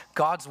lost,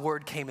 God's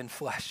word came in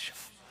flesh?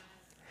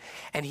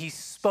 And he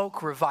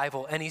spoke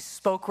revival, and he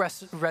spoke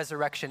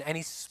resurrection, and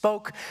he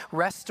spoke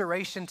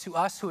restoration to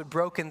us who had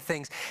broken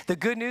things. The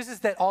good news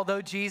is that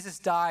although Jesus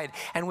died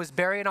and was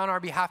buried on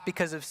our behalf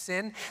because of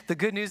sin, the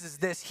good news is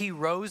this: he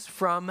rose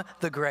from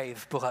the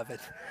grave, beloved.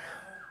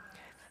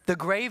 The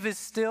grave is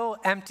still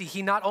empty.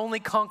 He not only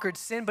conquered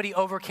sin, but he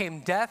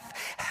overcame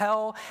death,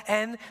 hell,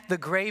 and the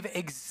grave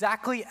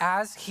exactly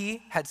as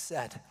he had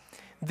said.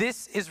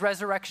 This is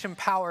resurrection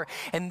power,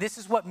 and this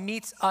is what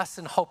meets us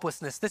in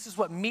hopelessness. This is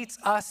what meets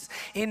us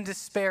in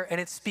despair,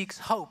 and it speaks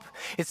hope.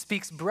 It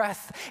speaks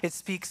breath. It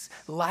speaks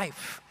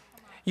life.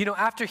 You know,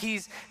 after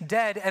he's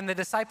dead and the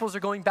disciples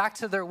are going back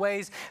to their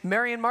ways,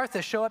 Mary and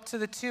Martha show up to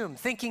the tomb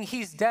thinking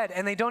he's dead,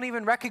 and they don't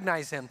even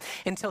recognize him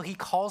until he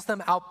calls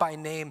them out by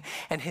name,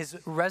 and his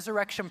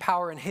resurrection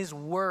power and his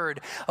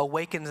word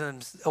awakens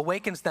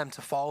them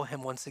to follow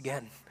him once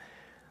again.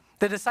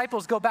 The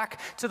disciples go back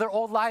to their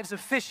old lives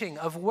of fishing,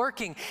 of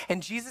working,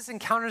 and Jesus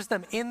encounters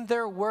them in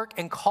their work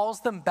and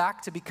calls them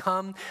back to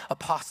become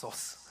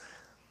apostles.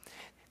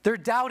 They're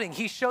doubting.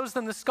 He shows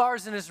them the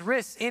scars in his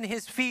wrists, in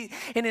his feet,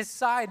 in his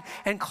side,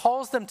 and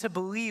calls them to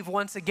believe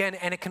once again,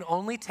 and it can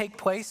only take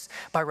place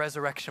by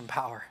resurrection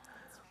power.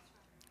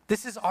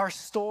 This is our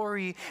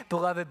story,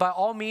 beloved. By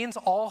all means,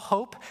 all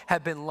hope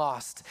had been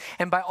lost.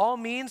 And by all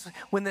means,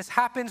 when this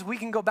happens, we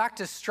can go back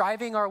to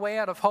striving our way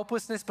out of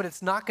hopelessness, but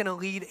it's not going to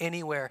lead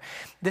anywhere.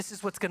 This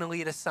is what's going to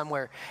lead us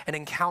somewhere: an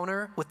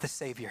encounter with the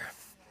Savior.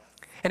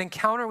 An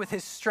encounter with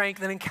his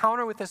strength, an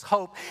encounter with his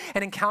hope,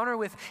 an encounter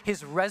with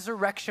his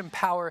resurrection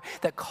power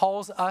that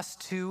calls us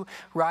to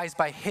rise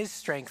by his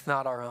strength,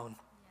 not our own.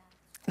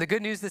 The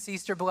good news this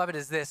Easter, beloved,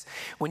 is this: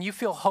 when you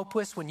feel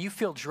hopeless, when you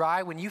feel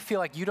dry, when you feel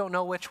like you don't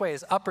know which way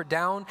is up or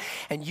down,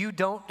 and you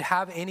don't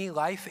have any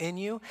life in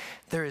you,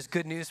 there is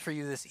good news for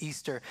you this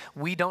Easter.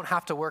 We don't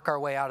have to work our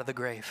way out of the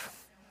grave.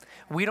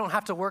 We don't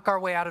have to work our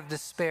way out of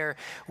despair.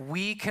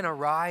 We can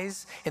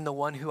arise in the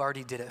one who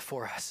already did it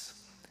for us.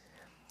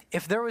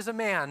 If there was a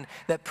man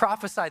that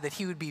prophesied that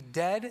he would be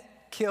dead,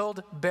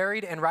 killed,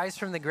 buried, and rise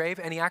from the grave,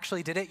 and he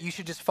actually did it, you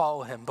should just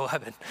follow him,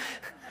 beloved.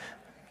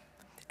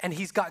 And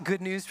he's got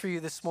good news for you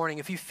this morning.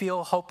 If you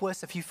feel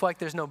hopeless, if you feel like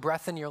there's no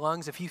breath in your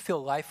lungs, if you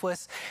feel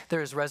lifeless,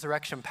 there is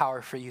resurrection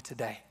power for you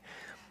today.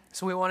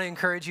 So we want to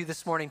encourage you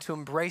this morning to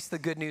embrace the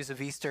good news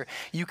of Easter.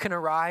 You can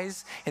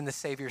arise in the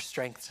Savior's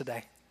strength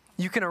today.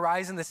 You can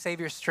arise in the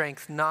Savior's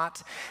strength,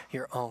 not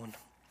your own.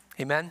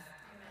 Amen?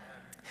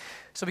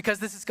 So because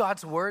this is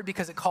God's word,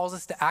 because it calls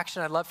us to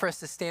action, I'd love for us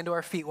to stand to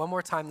our feet one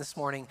more time this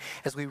morning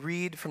as we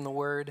read from the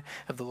word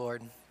of the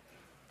Lord.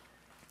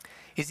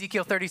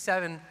 Ezekiel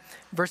 37,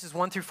 verses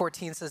 1 through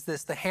 14 says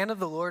this: "The hand of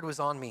the Lord was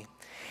on me,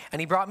 and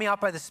he brought me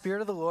out by the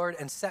Spirit of the Lord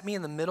and set me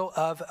in the middle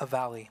of a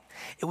valley.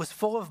 It was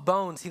full of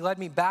bones. He led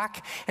me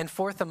back and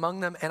forth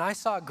among them, and I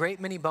saw a great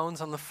many bones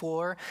on the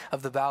floor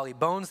of the valley,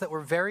 bones that were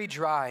very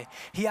dry.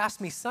 He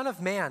asked me, 'Son of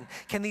man,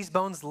 can these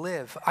bones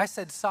live?' I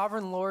said,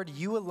 'Sovereign Lord,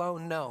 you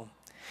alone know.'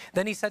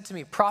 Then he said to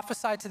me,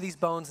 'Prophesy to these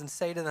bones and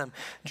say to them,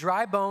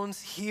 dry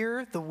bones,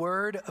 hear the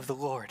word of the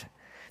Lord.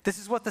 This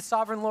is what the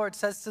sovereign Lord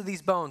says to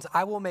these bones: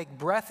 I will make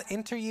breath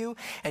enter you,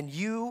 and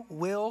you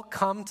will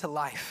come to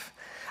life.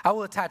 I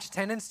will attach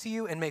tendons to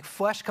you and make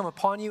flesh come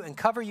upon you and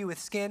cover you with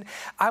skin.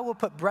 I will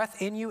put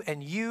breath in you,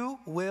 and you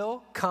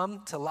will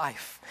come to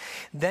life.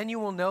 Then you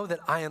will know that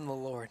I am the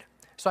Lord.'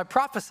 So I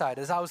prophesied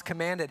as I was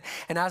commanded,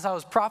 and as I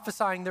was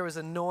prophesying, there was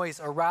a noise,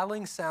 a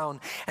rattling sound,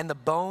 and the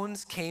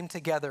bones came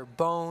together,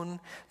 bone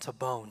to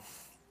bone."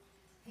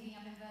 Picking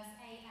up in verse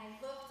 8,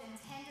 I looked, and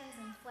tendons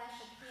and flesh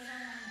appeared on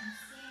them, and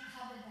skin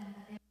covered them,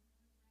 but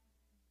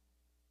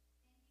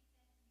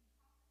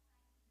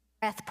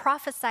breath,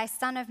 prophesy,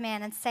 Son of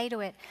man, and say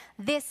to it,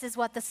 this is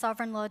what the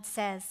sovereign Lord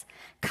says: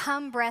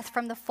 Come, breath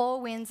from the four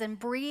winds, and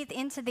breathe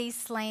into these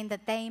slain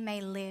that they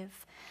may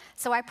live.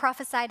 So I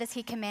prophesied as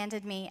he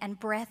commanded me, and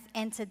breath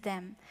entered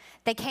them.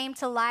 They came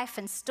to life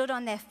and stood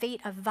on their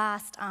feet, a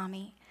vast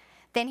army.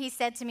 Then he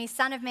said to me,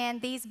 Son of man,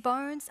 these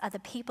bones are the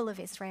people of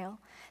Israel.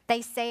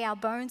 They say, our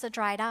bones are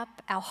dried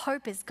up, our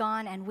hope is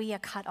gone, and we are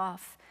cut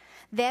off.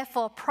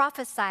 Therefore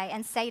prophesy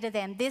and say to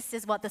them, this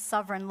is what the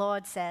sovereign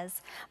Lord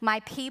says: My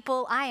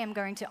people, I am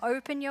going to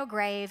open your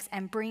graves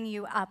and bring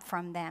you up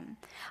from them.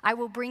 I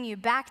will bring you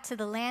back to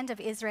the land of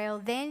Israel.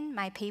 Then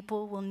my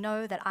people will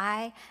know that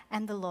I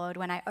am the Lord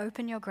when I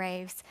open your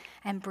graves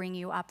and bring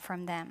you up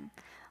from them.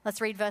 Let's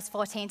read verse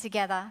 14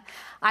 together.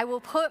 I will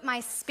put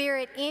my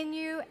spirit in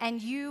you, and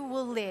you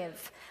will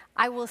live.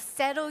 I will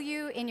settle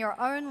you in your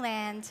own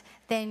land.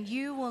 Then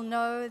you will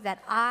know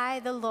that I,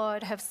 the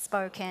Lord, have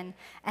spoken,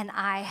 and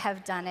I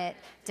have done it,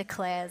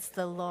 declares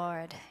the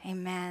Lord.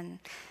 Amen.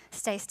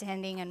 Stay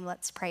standing and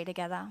let's pray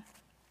together.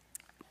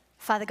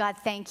 Father God,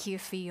 thank you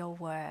for your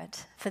word,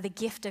 for the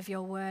gift of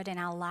your word in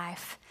our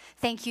life.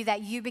 Thank you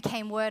that you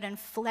became word and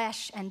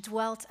flesh and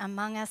dwelt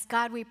among us.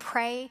 God, we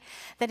pray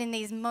that in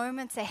these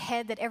moments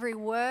ahead, that every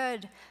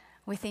word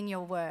within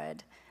your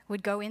word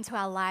would go into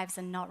our lives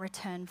and not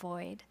return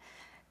void.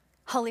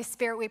 Holy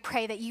Spirit, we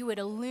pray that you would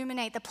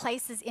illuminate the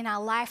places in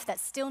our life that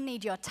still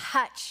need your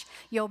touch,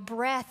 your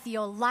breath,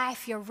 your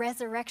life, your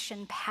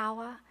resurrection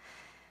power.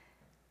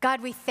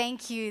 God, we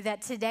thank you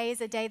that today is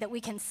a day that we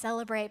can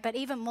celebrate, but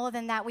even more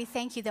than that, we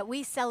thank you that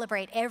we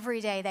celebrate every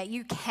day that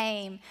you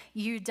came,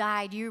 you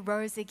died, you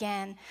rose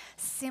again,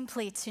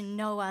 simply to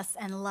know us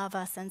and love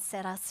us and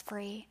set us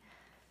free.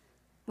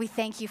 We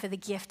thank you for the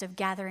gift of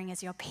gathering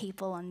as your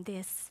people on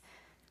this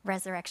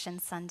Resurrection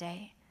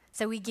Sunday.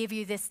 So we give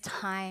you this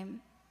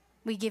time.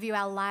 We give you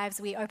our lives.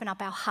 We open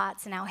up our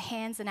hearts and our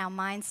hands and our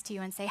minds to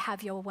you and say,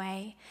 have your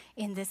way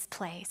in this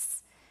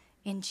place.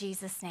 In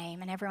Jesus'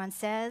 name. And everyone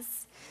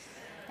says,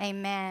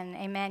 amen,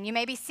 amen. You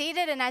may be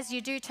seated, and as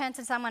you do, turn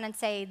to someone and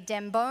say,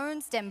 dem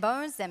bones, dem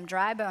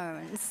dry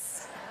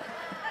bones.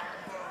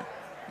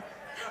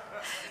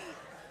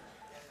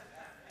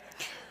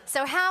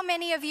 So how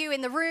many of you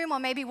in the room or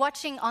maybe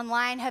watching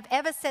online have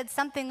ever said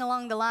something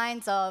along the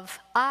lines of,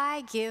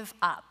 I give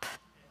up?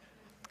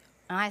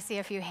 And I see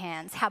a few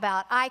hands. How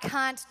about, I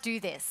can't do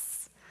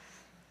this?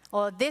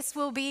 Or this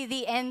will be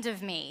the end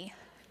of me?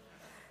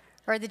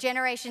 Or the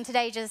generation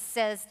today just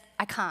says,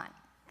 I can't.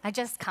 I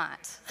just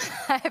can't.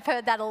 I've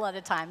heard that a lot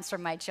of times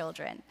from my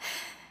children.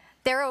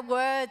 There are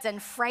words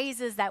and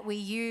phrases that we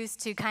use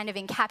to kind of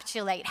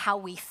encapsulate how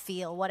we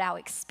feel, what our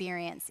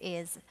experience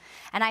is.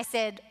 And I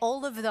said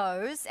all of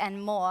those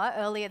and more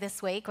earlier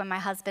this week when my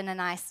husband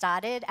and I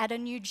started at a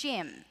new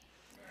gym.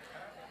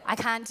 I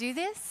can't do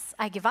this.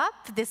 I give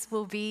up. This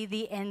will be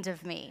the end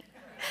of me.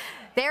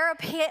 There are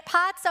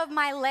parts of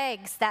my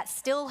legs that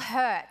still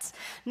hurt,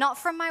 not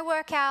from my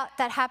workout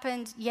that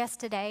happened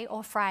yesterday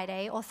or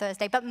Friday or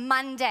Thursday, but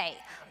Monday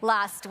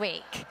last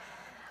week.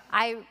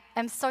 I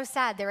am so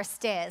sad there are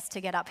stairs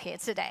to get up here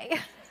today.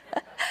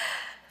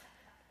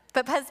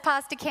 But as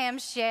Pastor Cam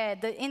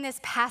shared, that in this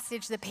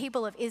passage, the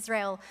people of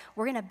Israel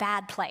were in a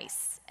bad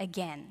place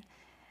again.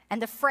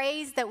 And the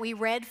phrase that we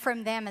read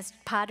from them as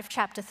part of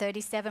chapter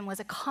 37 was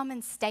a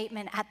common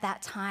statement at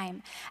that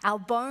time. Our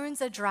bones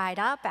are dried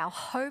up, our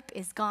hope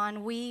is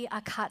gone, we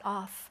are cut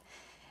off.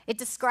 It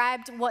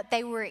described what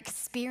they were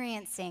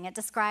experiencing. It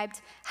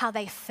described how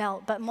they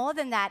felt. But more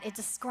than that, it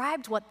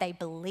described what they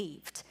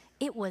believed.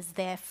 It was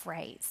their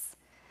phrase.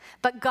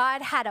 But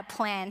God had a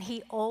plan.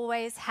 He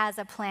always has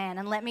a plan.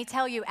 And let me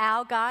tell you,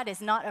 our God is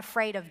not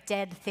afraid of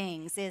dead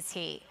things, is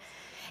he?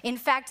 In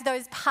fact,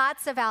 those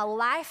parts of our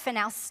life and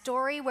our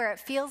story where it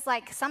feels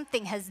like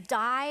something has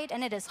died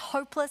and it is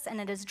hopeless and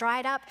it is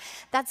dried up,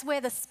 that's where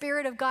the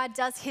Spirit of God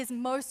does his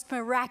most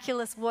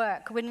miraculous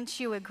work. Wouldn't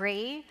you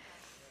agree?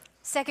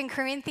 2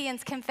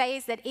 Corinthians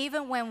conveys that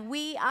even when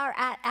we are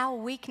at our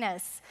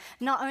weakness,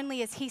 not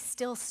only is he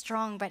still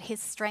strong, but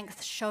his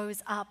strength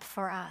shows up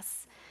for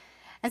us.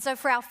 And so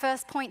for our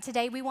first point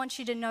today, we want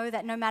you to know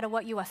that no matter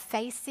what you are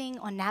facing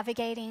or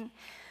navigating,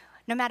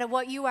 no matter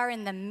what you are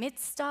in the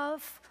midst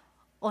of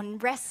or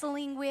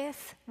wrestling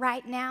with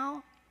right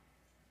now,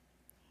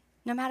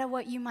 no matter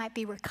what you might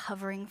be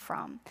recovering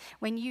from,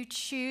 when you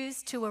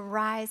choose to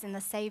arise in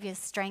the Savior's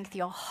strength,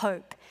 your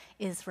hope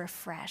is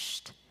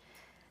refreshed.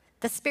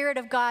 The Spirit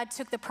of God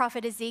took the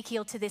prophet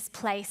Ezekiel to this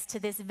place, to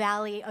this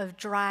valley of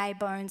dry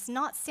bones,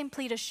 not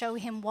simply to show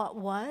him what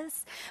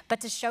was,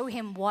 but to show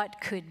him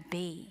what could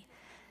be.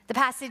 The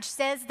passage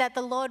says that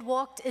the Lord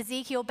walked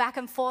Ezekiel back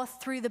and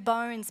forth through the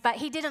bones, but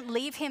he didn't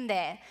leave him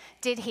there,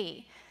 did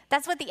he?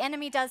 That's what the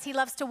enemy does. He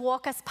loves to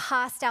walk us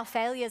past our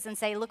failures and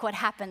say, look what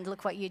happened,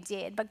 look what you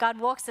did. But God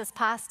walks us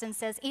past and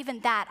says,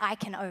 even that I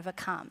can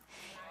overcome.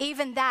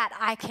 Even that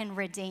I can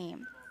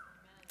redeem.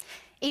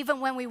 Even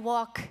when we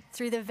walk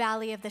through the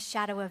valley of the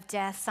shadow of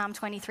death, Psalm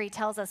 23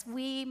 tells us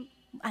we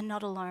are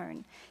not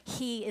alone.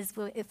 He is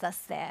with us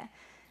there.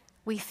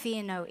 We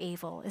fear no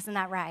evil. Isn't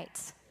that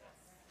right?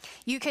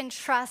 You can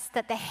trust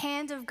that the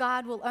hand of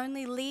God will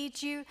only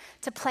lead you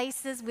to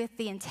places with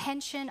the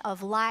intention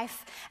of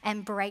life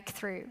and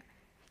breakthrough.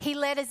 He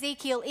led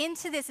Ezekiel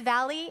into this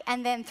valley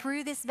and then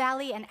through this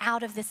valley and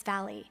out of this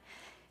valley.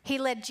 He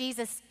led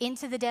Jesus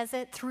into the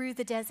desert, through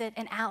the desert,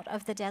 and out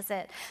of the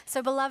desert.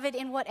 So, beloved,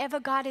 in whatever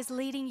God is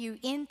leading you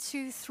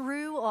into,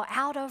 through, or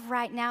out of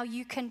right now,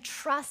 you can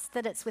trust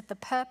that it's with the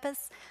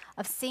purpose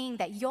of seeing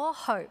that your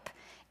hope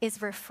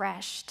is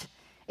refreshed.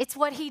 It's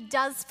what he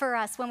does for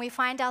us when we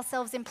find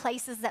ourselves in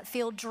places that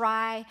feel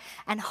dry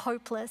and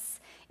hopeless,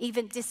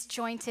 even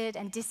disjointed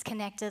and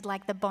disconnected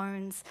like the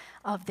bones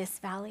of this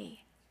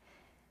valley.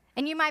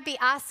 And you might be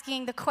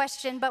asking the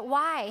question, but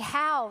why?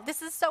 How?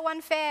 This is so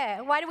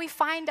unfair. Why do we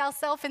find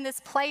ourselves in this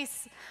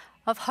place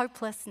of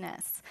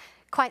hopelessness?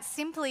 Quite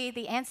simply,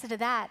 the answer to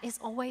that is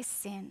always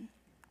sin.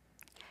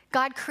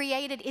 God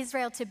created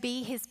Israel to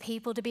be his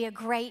people, to be a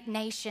great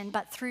nation,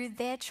 but through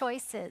their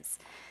choices,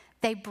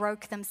 they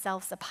broke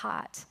themselves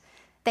apart.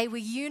 They were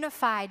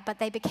unified, but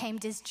they became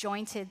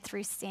disjointed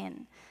through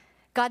sin.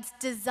 God's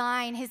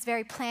design, his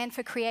very plan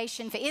for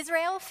creation for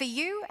Israel, for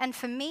you, and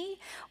for me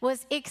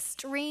was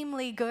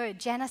extremely good.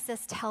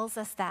 Genesis tells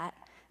us that.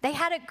 They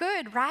had it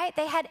good, right?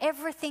 They had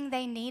everything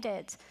they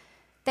needed.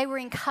 They were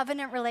in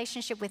covenant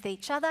relationship with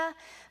each other,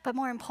 but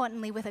more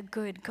importantly, with a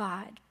good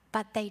God.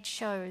 But they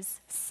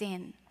chose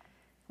sin.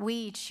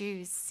 We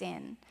choose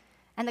sin.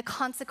 And the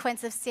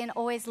consequence of sin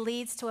always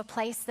leads to a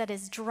place that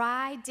is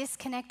dry,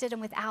 disconnected,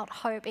 and without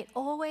hope. It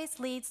always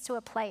leads to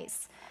a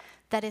place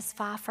that is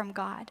far from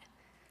God.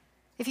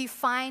 If you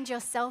find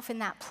yourself in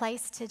that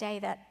place today,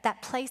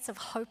 that place of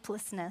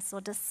hopelessness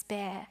or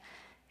despair,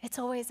 it's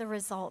always a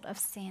result of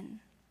sin.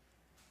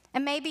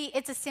 And maybe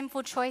it's a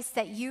sinful choice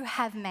that you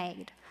have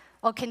made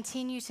or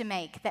continue to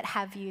make that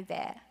have you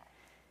there.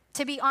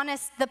 To be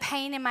honest, the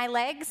pain in my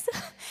legs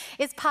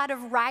is part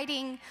of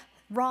righting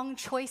wrong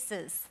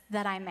choices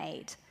that I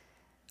made.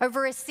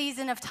 Over a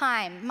season of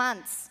time,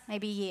 months,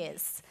 maybe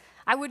years,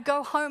 I would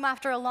go home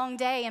after a long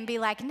day and be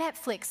like,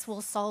 Netflix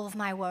will solve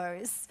my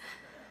woes.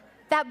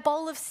 That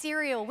bowl of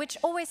cereal, which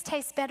always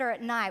tastes better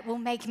at night, will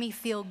make me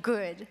feel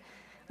good.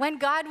 When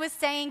God was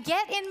saying,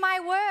 get in my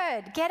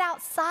word, get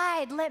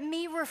outside, let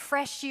me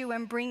refresh you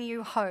and bring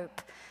you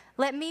hope.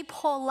 Let me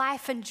pour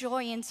life and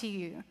joy into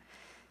you.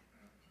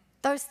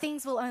 Those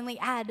things will only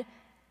add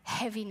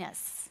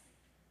heaviness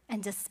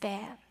and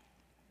despair.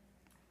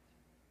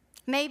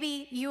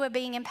 Maybe you are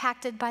being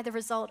impacted by the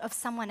result of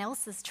someone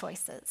else's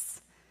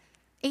choices.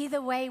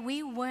 Either way,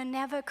 we were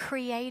never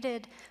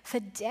created for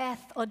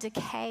death or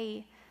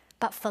decay,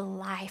 but for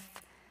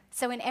life.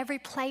 So in every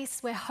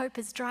place where hope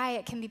is dry,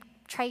 it can be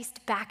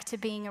traced back to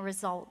being a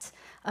result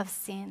of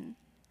sin.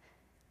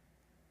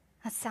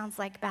 That sounds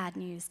like bad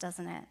news,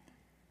 doesn't it?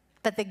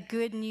 But the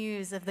good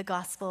news of the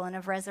gospel and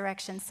of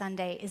Resurrection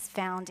Sunday is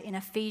found in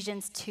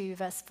Ephesians 2,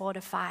 verse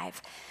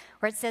 4-5,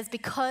 where it says,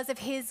 because of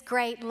his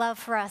great love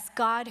for us,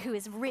 God, who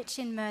is rich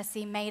in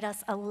mercy, made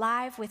us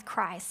alive with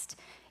Christ,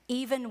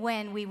 even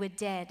when we were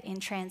dead in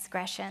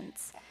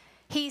transgressions.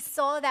 He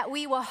saw that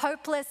we were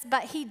hopeless,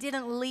 but he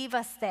didn't leave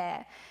us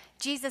there.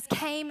 Jesus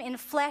came in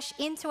flesh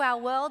into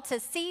our world to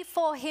see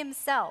for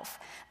himself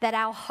that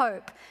our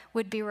hope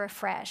would be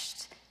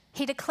refreshed.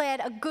 He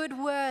declared a good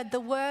word, the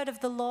word of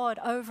the Lord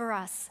over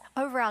us,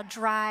 over our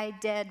dry,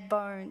 dead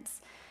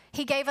bones.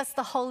 He gave us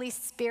the Holy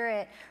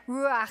Spirit,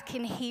 Ruach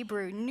in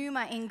Hebrew,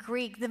 Pneuma in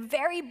Greek, the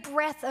very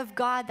breath of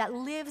God that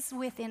lives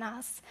within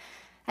us.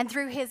 And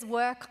through his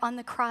work on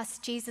the cross,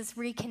 Jesus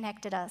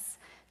reconnected us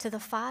to the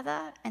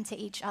Father and to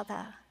each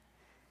other.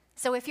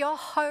 So if your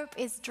hope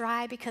is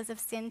dry because of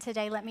sin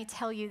today, let me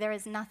tell you, there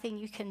is nothing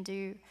you can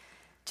do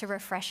to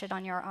refresh it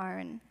on your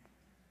own.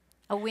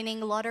 A winning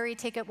lottery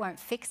ticket won't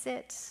fix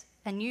it.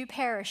 A new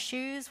pair of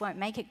shoes won't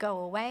make it go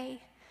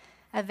away.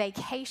 A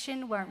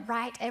vacation won't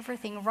right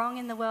everything wrong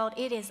in the world.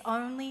 It is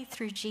only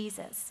through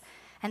Jesus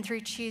and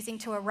through choosing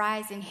to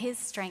arise in his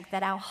strength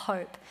that our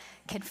hope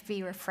can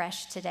be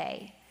refreshed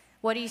today.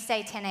 What do you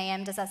say, 10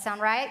 a.m.? Does that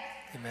sound right?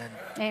 Amen.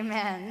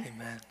 Amen.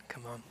 Amen.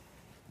 Come on.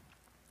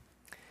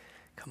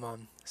 Come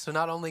on. So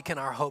not only can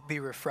our hope be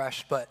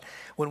refreshed, but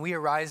when we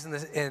arise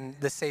in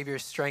the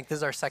Savior's strength, this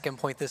is our second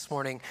point this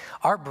morning,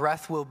 our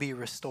breath will be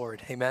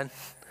restored. Amen.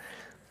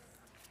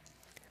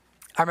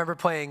 I remember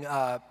playing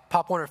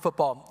Pop Warner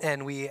football,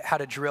 and we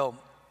had a drill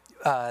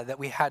that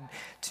we had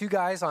two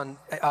guys on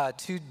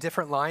two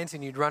different lines,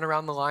 and you'd run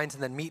around the lines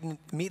and then meet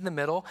in the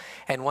middle.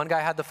 And one guy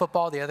had the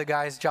football, the other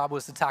guy's job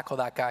was to tackle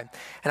that guy.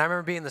 And I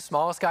remember being the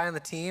smallest guy on the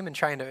team and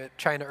trying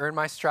to earn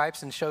my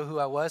stripes and show who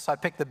I was. So I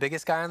picked the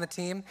biggest guy on the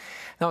team.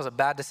 That was a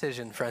bad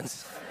decision,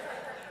 friends.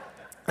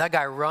 That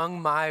guy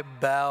rung my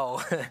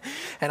bell,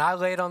 and I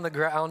laid on the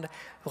ground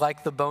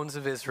like the bones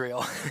of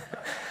Israel.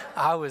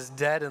 I was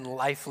dead and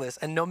lifeless,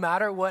 and no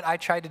matter what I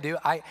tried to do,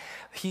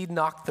 he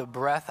knocked the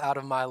breath out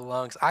of my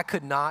lungs. I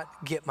could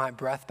not get my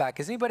breath back.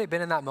 Has anybody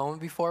been in that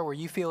moment before where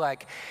you feel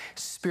like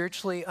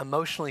spiritually,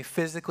 emotionally,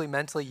 physically,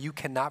 mentally, you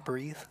cannot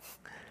breathe?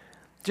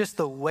 Just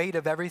the weight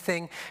of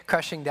everything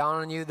crushing down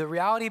on you. The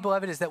reality,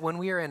 beloved, is that when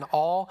we are in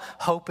all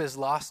hope is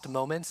lost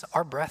moments,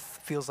 our breath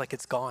feels like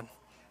it's gone.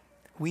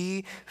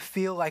 We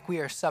feel like we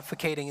are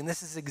suffocating, and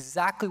this is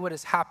exactly what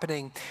is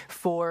happening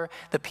for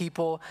the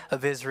people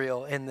of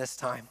Israel in this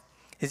time.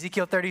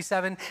 Ezekiel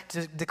 37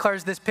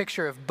 declares this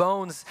picture of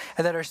bones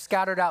that are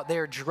scattered out. They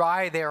are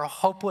dry, they are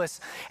hopeless,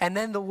 and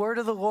then the word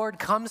of the Lord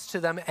comes to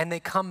them, and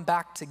they come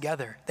back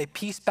together. They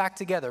piece back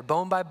together,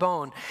 bone by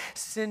bone,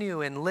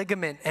 sinew and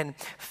ligament and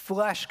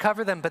flesh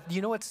cover them. But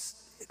you know what's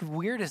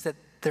weird is that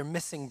they're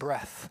missing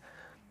breath.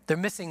 They're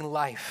missing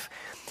life.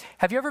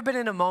 Have you ever been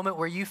in a moment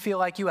where you feel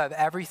like you have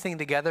everything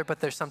together, but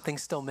there's something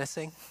still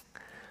missing?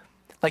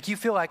 Like you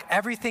feel like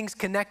everything's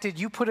connected,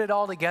 you put it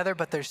all together,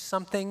 but there's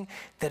something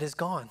that is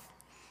gone.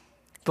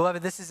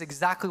 Beloved, this is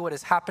exactly what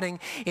is happening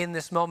in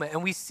this moment.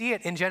 And we see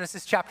it in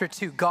Genesis chapter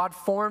 2. God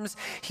forms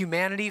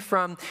humanity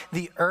from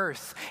the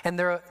earth. And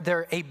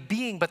they're a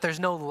being, but there's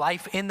no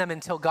life in them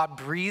until God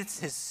breathes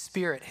his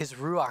spirit, his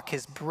ruach,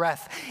 his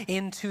breath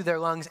into their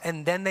lungs.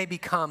 And then they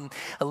become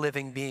a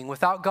living being.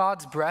 Without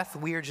God's breath,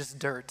 we are just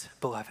dirt,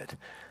 beloved.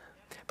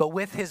 But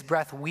with his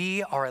breath,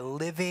 we are a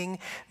living,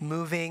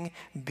 moving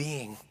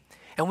being.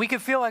 And we can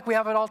feel like we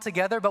have it all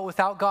together, but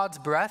without God's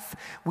breath,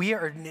 we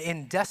are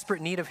in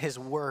desperate need of his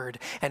word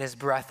and his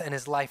breath and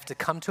his life to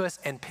come to us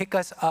and pick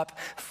us up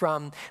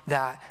from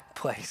that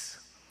place.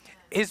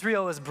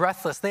 Israel is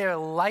breathless. They are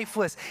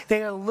lifeless.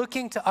 They are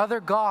looking to other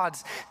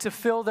gods to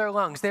fill their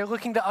lungs. They're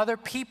looking to other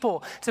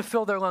people to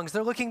fill their lungs.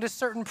 They're looking to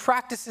certain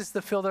practices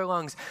to fill their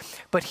lungs.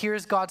 But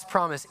here's God's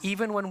promise.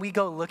 Even when we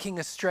go looking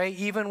astray,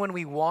 even when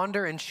we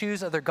wander and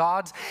choose other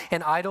gods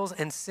and idols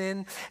and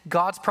sin,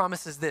 God's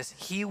promise is this: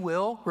 He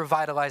will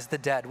revitalize the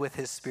dead with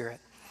His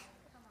Spirit.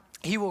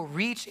 He will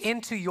reach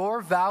into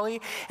your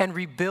valley and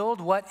rebuild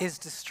what is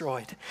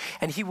destroyed.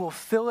 And He will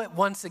fill it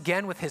once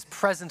again with His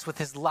presence, with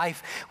His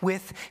life,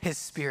 with His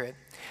Spirit.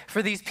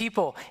 For these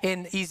people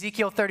in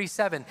Ezekiel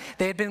 37,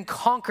 they had been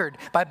conquered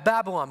by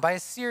Babylon, by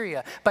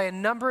Assyria, by a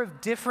number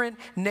of different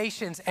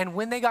nations. And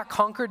when they got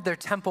conquered, their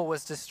temple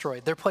was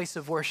destroyed, their place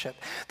of worship,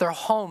 their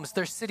homes,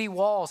 their city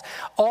walls,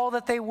 all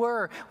that they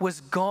were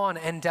was gone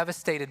and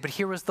devastated. But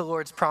here was the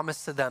Lord's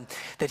promise to them,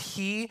 that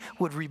He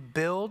would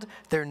rebuild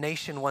their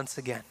nation once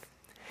again.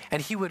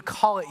 And He would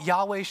call it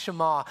Yahweh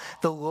Shema,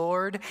 the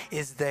Lord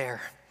is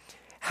there.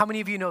 How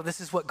many of you know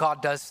this is what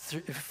God does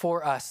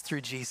for us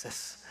through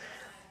Jesus?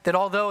 That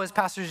although, as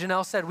Pastor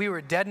Janelle said, we were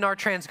dead in our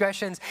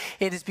transgressions,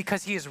 it is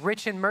because He is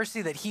rich in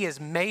mercy that He has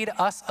made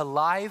us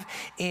alive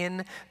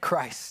in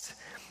Christ.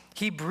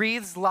 He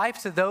breathes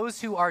life to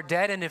those who are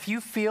dead. And if you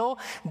feel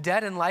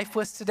dead and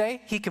lifeless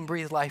today, He can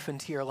breathe life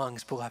into your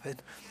lungs,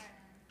 beloved.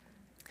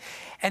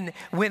 And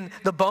when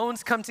the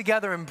bones come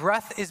together and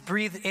breath is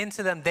breathed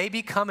into them, they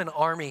become an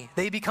army.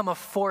 They become a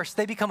force.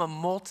 They become a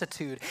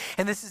multitude.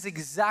 And this is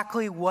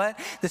exactly what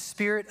the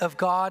Spirit of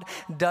God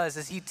does,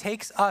 is He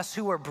takes us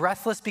who are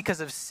breathless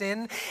because of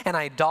sin and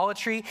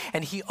idolatry,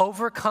 and He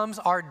overcomes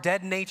our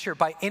dead nature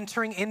by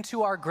entering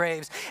into our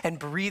graves and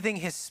breathing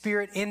His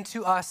Spirit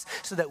into us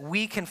so that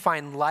we can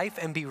find life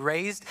and be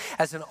raised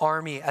as an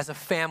army, as a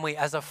family,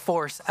 as a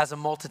force, as a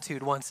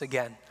multitude once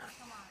again.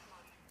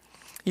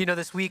 You know,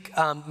 this week,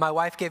 my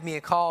wife gave me a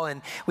call,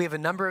 and we have a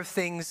number of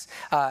things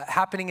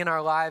happening in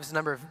our lives, a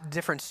number of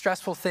different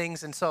stressful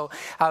things. And so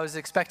I was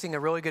expecting a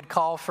really good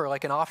call for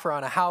like an offer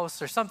on a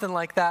house or something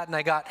like that. And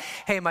I got,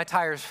 hey, my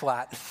tire's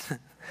flat. I'm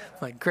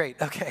like,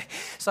 great, okay.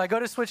 So I go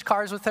to switch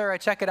cars with her. I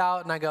check it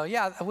out, and I go,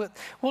 yeah,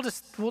 we'll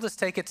just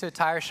take it to a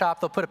tire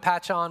shop. They'll put a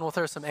patch on. We'll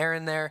throw some air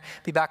in there.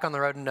 Be back on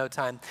the road in no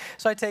time.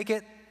 So I take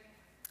it.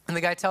 And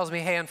the guy tells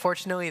me, hey,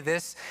 unfortunately,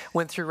 this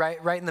went through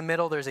right in the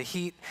middle. There's a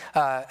heat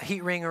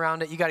ring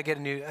around it. You got to get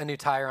a new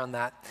tire on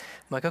that. I'm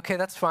like, okay,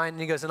 that's fine. And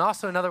he goes, and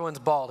also another one's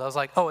bald. I was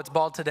like, oh, it's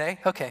bald today?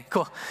 Okay,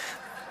 cool.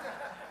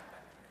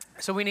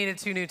 So we needed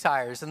 2 new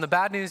tires. And the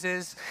bad news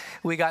is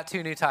we got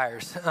 2 new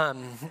tires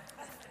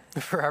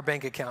for our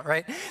bank account,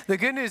 right? The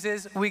good news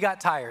is we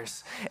got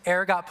tires.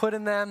 Air got put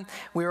in them.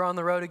 We were on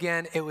the road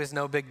again. It was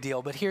no big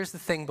deal. But here's the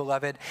thing,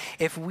 beloved.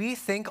 If we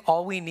think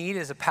all we need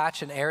is a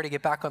patch and air to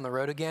get back on the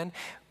road again,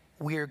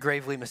 we are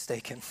gravely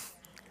mistaken.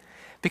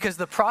 Because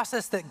the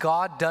process that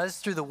God does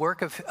through the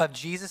work of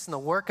Jesus and the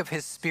work of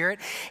His Spirit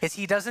is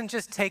He doesn't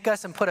just take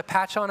us and put a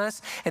patch on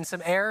us and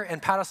some air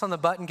and pat us on the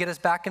butt and get us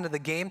back into the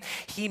game.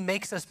 He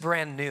makes us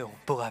brand new,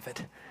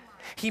 beloved.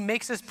 He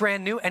makes us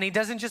brand new, and He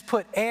doesn't just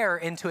put air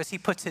into us. He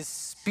puts His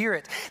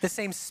Spirit, the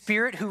same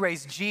Spirit who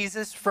raised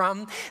Jesus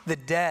from the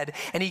dead.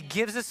 And He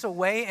gives us a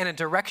way and a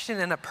direction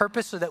and a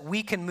purpose so that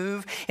we can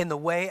move in the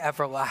way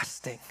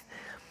everlasting.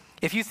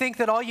 If you think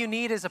that all you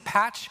need is a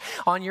patch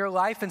on your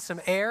life and some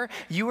air,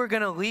 you are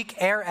going to leak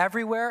air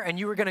everywhere and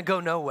you are going to go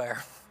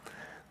nowhere.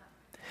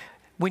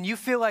 When you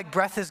feel like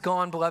breath is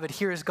gone, beloved,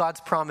 here is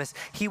God's promise.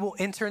 He will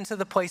enter into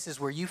the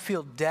places where you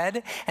feel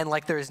dead and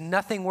like there is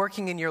nothing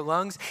working in your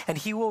lungs, and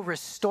He will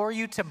restore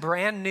you to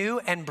brand new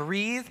and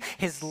breathe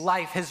His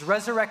life, His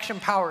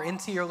resurrection power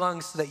into your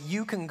lungs so that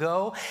you can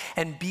go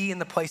and be in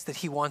the place that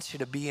He wants you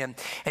to be in.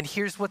 And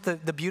here's what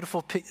the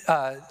beautiful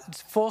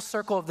full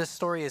circle of this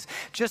story is.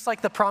 Just like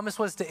the promise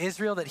was to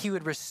Israel that He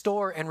would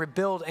restore and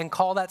rebuild and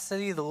call that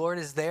city, the Lord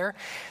is there,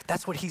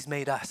 that's what He's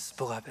made us,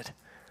 beloved.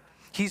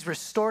 He's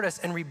restored us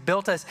and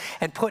rebuilt us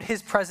and put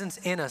His presence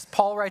in us.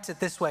 Paul writes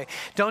it this way: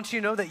 don't you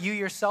know that you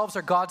yourselves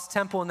are God's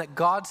temple and that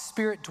God's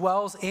Spirit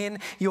dwells in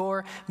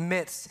your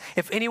midst?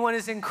 If anyone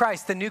is in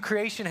Christ, the new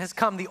creation has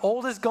come. The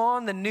old is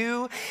gone, the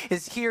new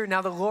is here.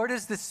 Now the Lord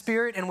is the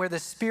Spirit, and where the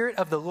Spirit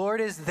of the Lord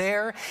is,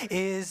 there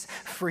is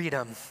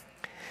freedom.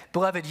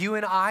 Beloved, you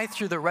and I,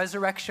 through the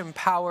resurrection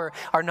power,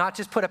 are not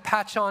just put a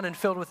patch on and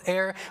filled with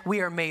air. We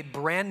are made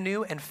brand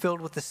new and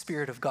filled with the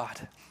Spirit of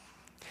God.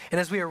 And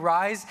as we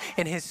arise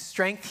in His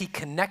strength, He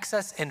connects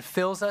us and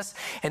fills us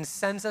and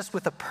sends us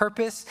with a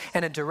purpose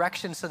and a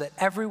direction so that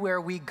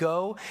everywhere we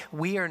go,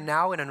 we are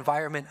now in an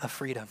environment of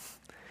freedom.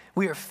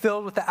 We are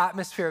filled with the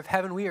atmosphere of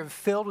heaven. We are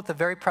filled with the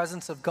very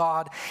presence of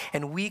God,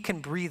 and we can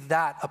breathe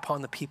that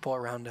upon the people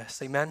around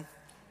us. Amen?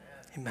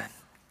 Amen.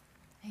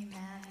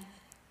 Amen.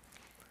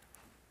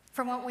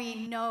 From what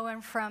we know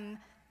and from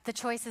the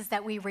choices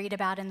that we read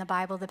about in the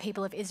Bible, the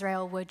people of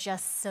Israel were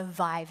just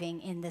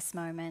surviving in this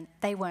moment.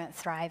 They weren't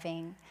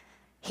thriving.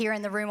 Here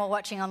in the room or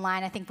watching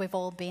online, I think we've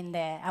all been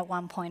there at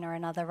one point or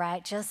another,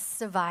 right? Just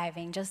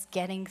surviving, just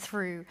getting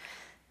through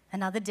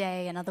another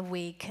day, another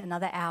week,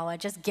 another hour,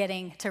 just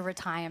getting to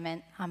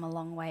retirement. I'm a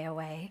long way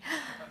away.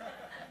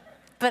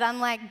 But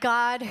unlike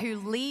God who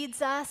leads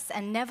us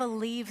and never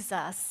leaves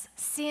us,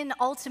 sin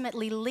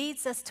ultimately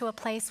leads us to a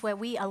place where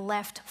we are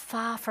left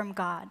far from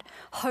God,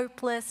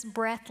 hopeless,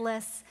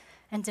 breathless,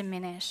 and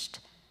diminished.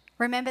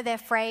 Remember their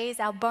phrase,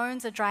 our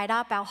bones are dried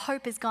up, our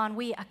hope is gone,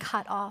 we are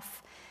cut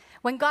off.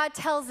 When God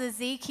tells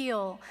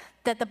Ezekiel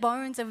that the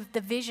bones of the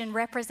vision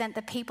represent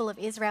the people of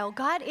Israel,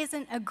 God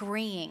isn't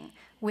agreeing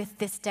with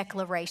this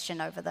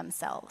declaration over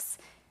themselves.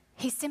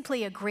 He's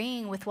simply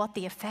agreeing with what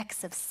the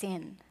effects of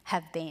sin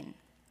have been.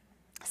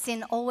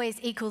 Sin always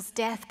equals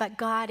death, but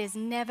God is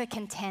never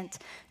content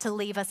to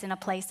leave us in a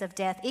place of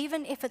death,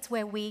 even if it's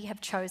where we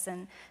have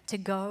chosen to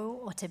go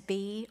or to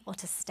be or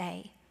to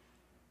stay.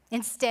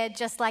 Instead,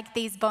 just like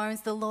these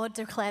bones, the Lord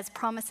declares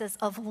promises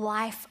of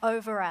life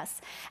over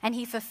us, and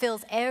he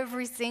fulfills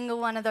every single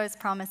one of those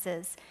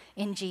promises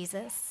in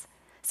Jesus.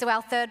 So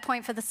our third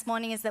point for this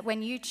morning is that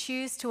when you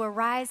choose to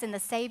arise in the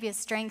Savior's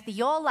strength,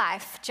 your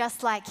life,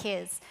 just like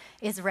his,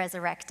 is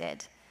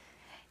resurrected.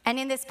 And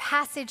in this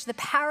passage, the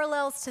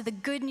parallels to the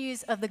good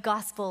news of the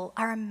gospel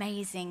are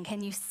amazing.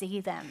 Can you see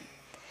them?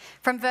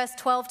 From verse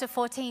 12 to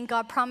 14,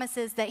 God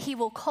promises that he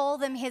will call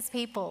them his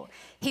people.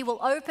 He will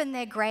open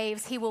their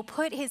graves. He will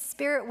put his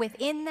spirit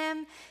within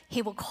them.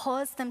 He will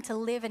cause them to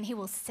live, and he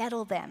will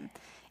settle them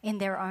in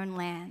their own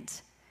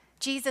land.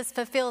 Jesus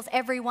fulfills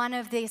every one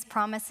of these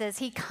promises.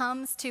 He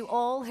comes to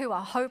all who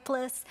are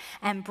hopeless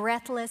and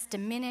breathless,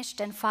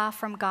 diminished and far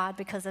from God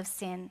because of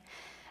sin.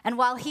 And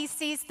while he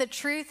sees the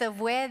truth of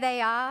where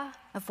they are,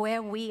 of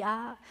where we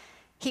are,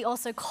 he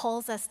also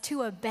calls us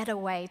to a better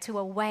way, to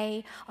a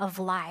way of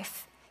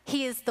life.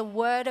 He is the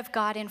Word of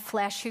God in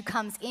flesh who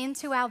comes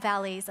into our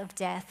valleys of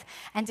death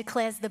and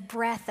declares the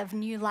breath of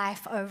new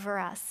life over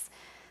us.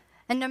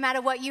 And no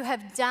matter what you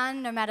have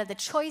done, no matter the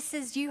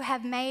choices you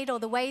have made or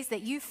the ways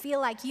that you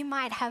feel like you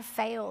might have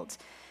failed,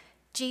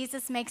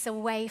 Jesus makes a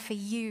way for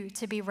you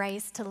to be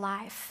raised to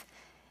life.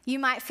 You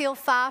might feel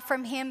far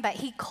from him, but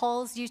he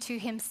calls you to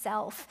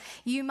himself.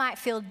 You might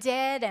feel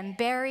dead and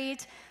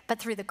buried, but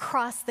through the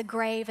cross, the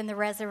grave, and the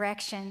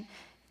resurrection,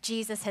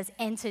 Jesus has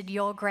entered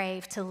your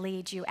grave to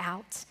lead you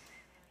out.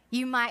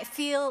 You might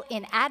feel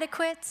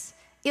inadequate,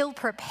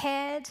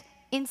 ill-prepared,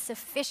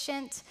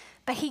 insufficient,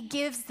 but he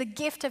gives the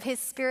gift of his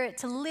Spirit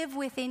to live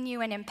within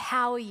you and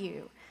empower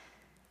you.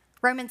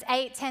 Romans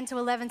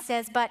 8:10-11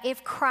 says, "But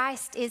if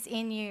Christ is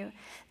in you,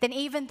 then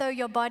even though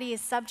your body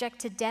is subject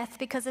to death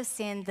because of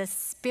sin, the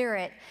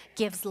Spirit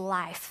gives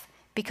life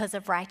because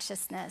of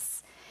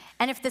righteousness.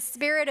 And if the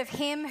Spirit of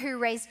him who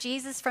raised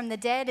Jesus from the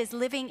dead is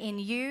living in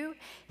you,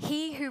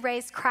 he who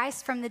raised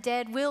Christ from the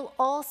dead will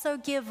also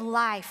give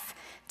life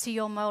to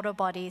your mortal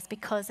bodies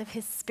because of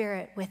his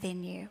Spirit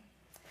within you."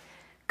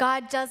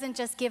 God doesn't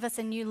just give us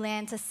a new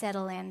land to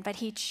settle in, but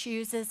he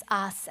chooses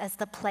us as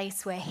the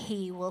place where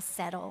he will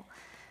settle.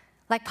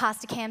 Like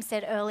Pastor Cam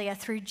said earlier,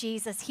 through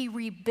Jesus, he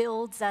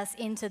rebuilds us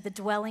into the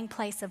dwelling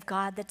place of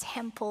God, the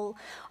temple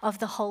of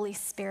the Holy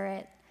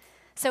Spirit.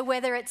 So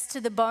whether it's to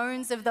the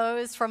bones of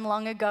those from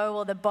long ago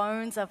or the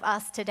bones of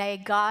us today,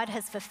 God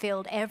has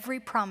fulfilled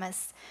every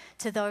promise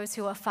to those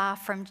who are far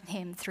from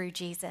him through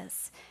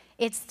Jesus.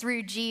 It's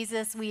through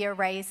Jesus we are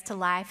raised to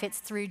life. It's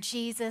through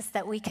Jesus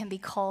that we can be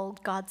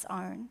called God's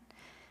own.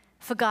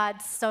 For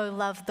God so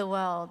loved the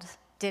world,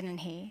 didn't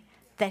he,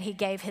 that he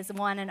gave his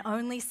one and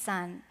only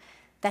Son,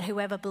 that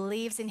whoever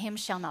believes in him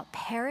shall not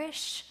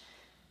perish,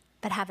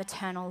 but have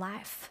eternal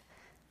life.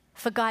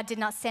 For God did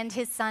not send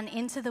his Son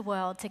into the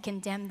world to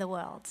condemn the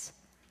world,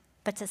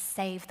 but to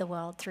save the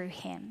world through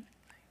him.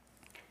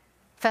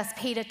 1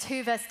 Peter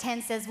 2 verse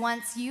 10 says,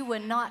 "Once you were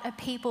not a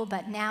people,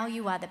 but now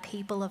you are the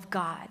people of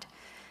God.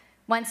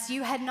 Once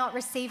you had not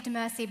received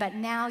mercy, but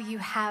now you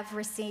have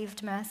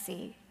received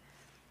mercy."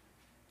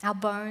 Our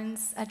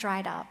bones are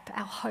dried up.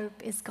 Our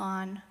hope is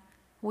gone.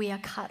 We are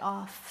cut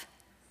off.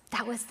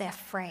 That was their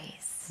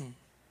phrase.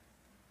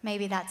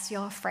 Maybe that's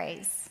your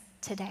phrase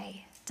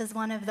today. Does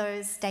one of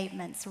those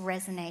statements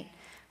resonate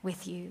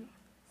with you?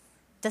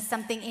 Does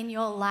something in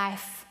your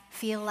life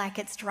feel like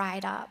it's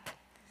dried up,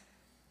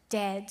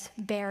 dead,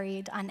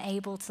 buried,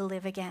 unable to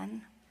live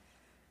again?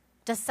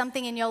 Does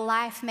something in your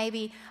life,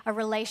 maybe a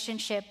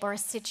relationship or a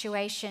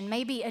situation,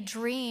 maybe a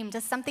dream,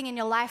 does something in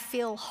your life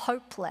feel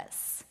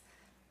hopeless?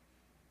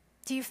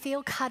 Do you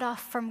feel cut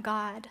off from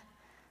God?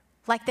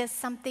 Like there's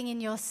something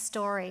in your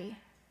story,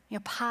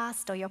 your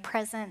past or your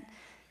present,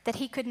 that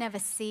he could never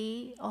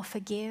see or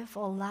forgive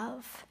or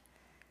love?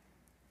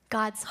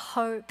 God's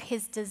hope,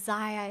 his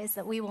desire is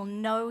that we will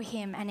know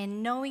him, and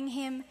in knowing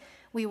him,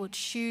 we will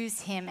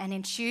choose him, and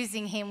in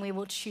choosing him, we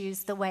will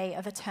choose the way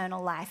of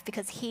eternal life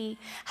because he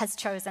has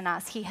chosen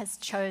us. He has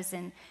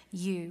chosen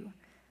you.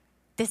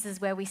 This is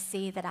where we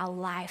see that our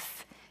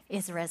life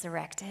is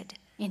resurrected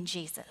in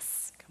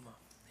Jesus. Come on.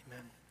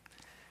 Amen.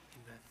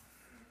 Amen.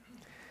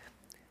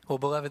 Well,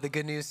 beloved, the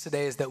good news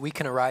today is that we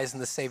can arise in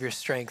the Savior's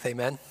strength.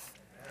 Amen.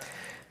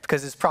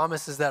 Because his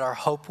promise is that our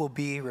hope will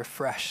be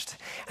refreshed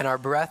and our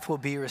breath will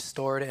be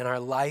restored and our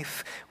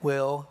life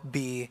will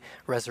be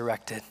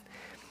resurrected.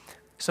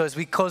 So as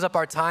we close up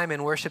our time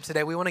in worship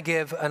today, we want to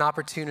give an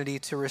opportunity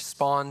to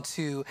respond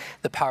to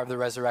the power of the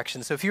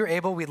resurrection. So if you're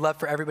able, we'd love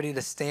for everybody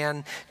to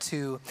stand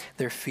to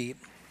their feet.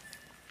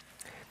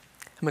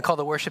 I'm going to call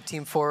the worship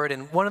team forward.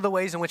 And one of the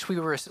ways in which we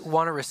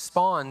want to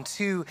respond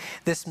to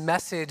this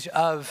message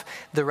of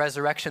the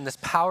resurrection, this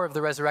power of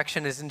the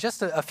resurrection, is in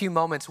just a few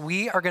moments,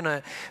 we are going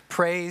to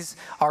praise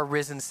our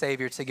risen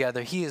Savior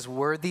together. He is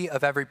worthy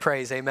of every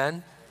praise.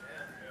 Amen.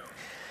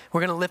 We're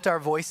going to lift our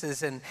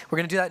voices, and we're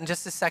going to do that in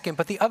just a second.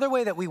 But the other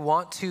way that we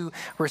want to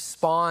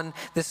respond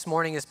this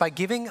morning is by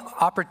giving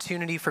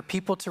opportunity for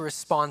people to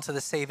respond to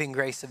the saving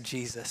grace of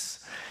Jesus,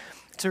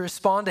 to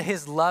respond to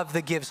his love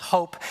that gives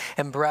hope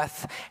and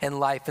breath and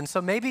life. And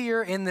so maybe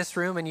you're in this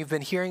room and you've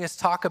been hearing us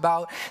talk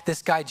about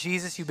this guy,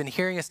 Jesus. You've been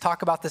hearing us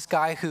talk about this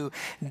guy who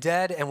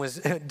died and was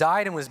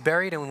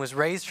buried and was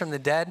raised from the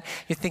dead.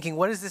 You're thinking,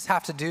 what does this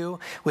have to do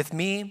with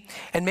me?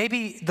 And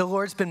maybe the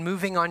Lord's been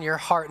moving on your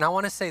heart. And I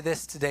want to say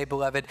this today,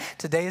 beloved.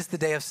 Today is the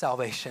day of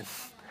salvation.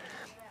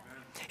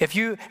 If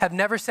you have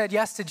never said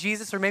yes to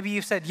Jesus, or maybe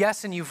you've said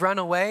yes and you've run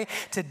away,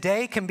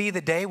 today can be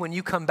the day when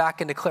you come back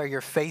and declare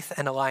your faith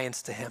and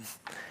alliance to him.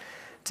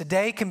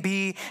 Today can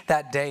be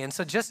that day. And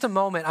so just a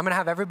moment, I'm going to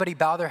have everybody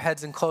bow their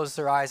heads and close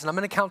their eyes, and I'm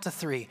going to count to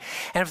 3.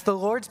 And if the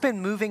Lord's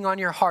been moving on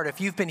your heart, if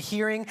you've been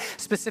hearing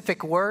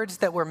specific words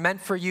that were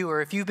meant for you,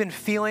 or if you've been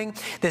feeling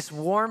this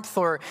warmth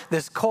or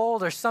this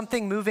cold or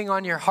something moving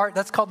on your heart,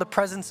 that's called the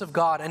presence of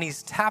God. And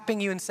he's tapping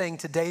you and saying,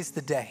 today's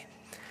the day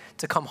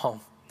to come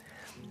home.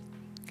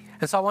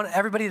 And so I want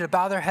everybody to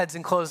bow their heads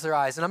and close their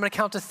eyes. And I'm going to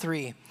count to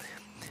 3.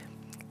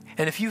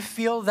 And if you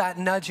feel that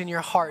nudge in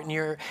your heart and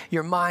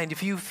your mind,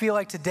 if you feel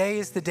like today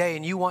is the day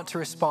and you want to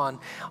respond,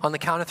 on the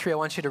count of 3, I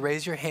want you to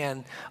raise your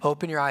hand,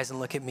 open your eyes, and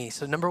look at me.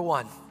 So number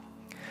 1,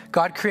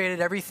 God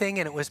created everything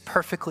and it was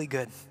perfectly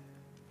good.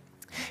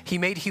 He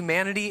made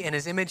humanity in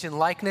his image and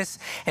likeness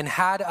and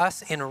had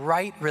us in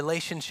right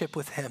relationship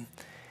with him.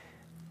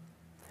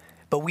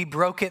 But we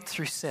broke it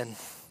through sin.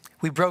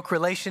 We broke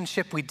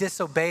relationship, we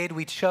disobeyed,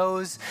 we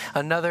chose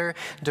another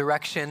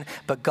direction,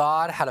 but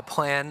God had a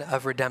plan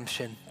of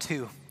redemption.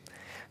 2,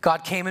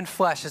 God came in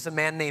flesh as a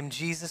man named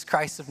Jesus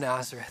Christ of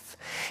Nazareth.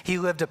 He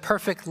lived a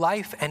perfect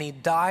life and he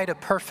died a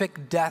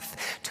perfect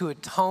death to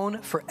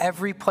atone for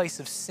every place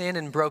of sin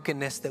and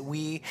brokenness that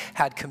we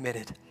had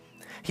committed.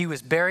 He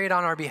was buried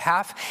on our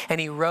behalf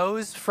and he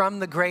rose from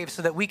the grave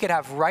so that we could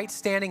have right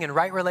standing and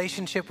right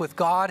relationship with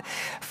God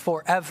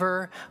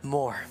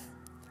forevermore.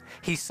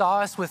 He saw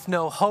us with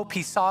no hope.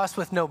 He saw us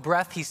with no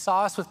breath. He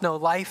saw us with no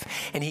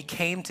life, and he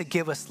came to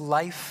give us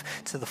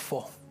life to the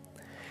full.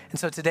 And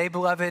so today,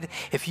 beloved,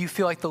 if you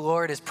feel like the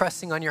Lord is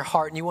pressing on your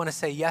heart and you want to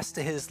say yes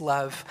to his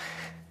love,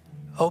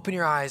 open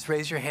your eyes,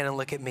 raise your hand, and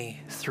look at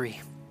me.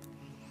 3.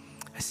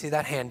 I see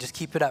that hand. Just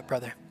keep it up,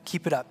 brother.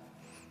 Keep it up.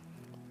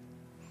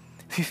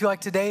 If you feel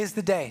like today is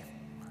the day,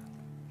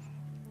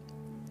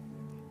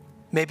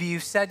 maybe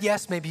you've said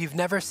yes, maybe you've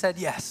never said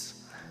yes.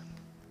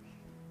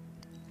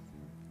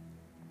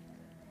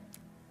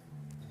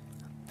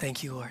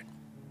 Thank you, Lord.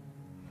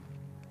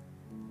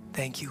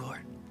 Thank you, Lord.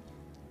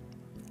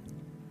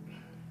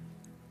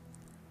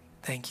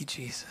 Thank you,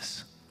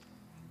 Jesus.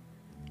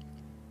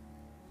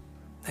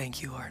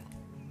 Thank you, Lord.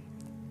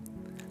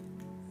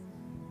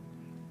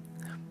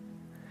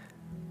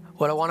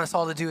 What I want us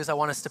all to do is I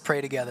want us to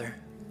pray together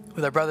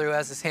with our brother who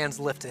has his hands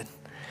lifted.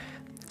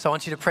 So I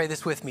want you to pray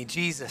this with me.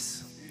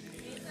 Jesus,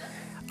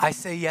 I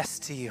say yes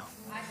to you.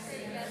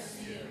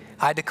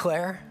 I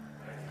declare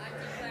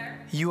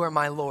you are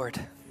my Lord.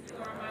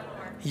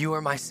 You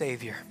are my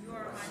Savior.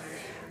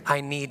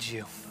 I need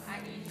you.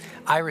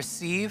 I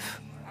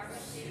receive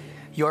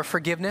your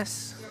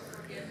forgiveness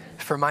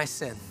for my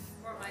sin.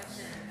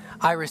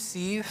 I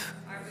receive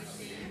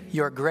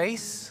your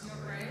grace,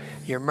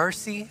 your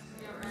mercy,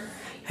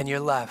 and your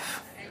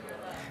love.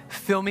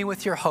 Fill me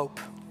with your hope.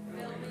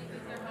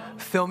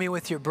 Fill me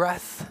with your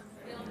breath.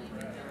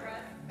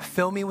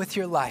 Fill me with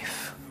your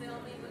life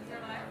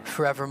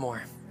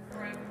forevermore.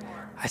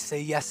 I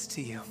say yes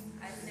to you.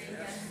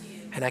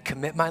 And I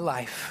commit my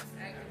life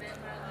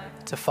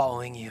to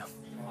following you.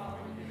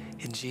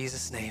 In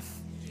Jesus' name,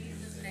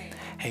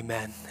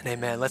 amen and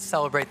amen. Let's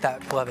celebrate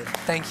that, beloved.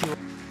 Thank you.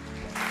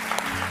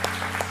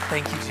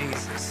 Thank you,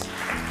 Jesus.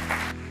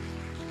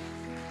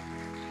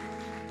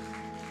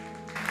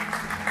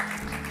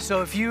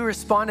 So if you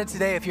responded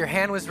today, if your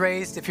hand was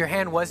raised, if your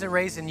hand wasn't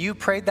raised, and you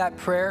prayed that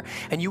prayer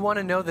and you want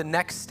to know the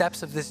next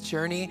steps of this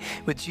journey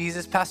with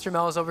Jesus, Pastor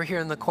Mel is over here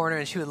in the corner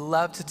and she would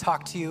love to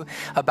talk to you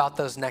about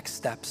those next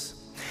steps.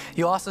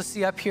 You'll also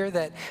see up here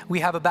that we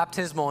have a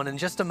baptismal, and in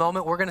just a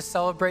moment, we're going to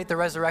celebrate the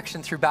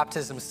resurrection through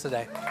baptisms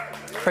today.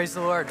 Praise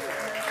the Lord.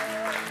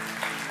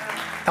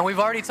 And we've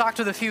already talked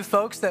with a few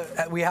folks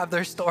that we have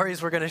their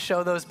stories. We're going to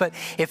show those. But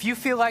if you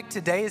feel like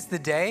today is the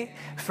day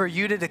for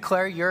you to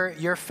declare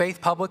your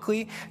faith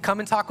publicly, come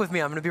and talk with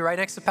me. I'm going to be right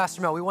next to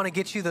Pastor Mel. We want to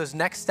get you those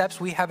next steps.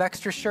 We have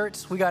extra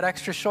shirts. We got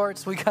extra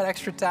shorts. We got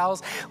extra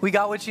towels. We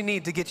got what you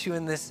need to get you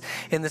in this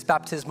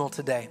baptismal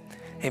today.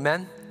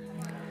 Amen.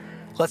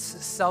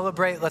 Let's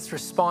celebrate, let's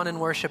respond in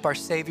worship. Our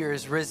Savior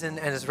is risen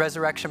and his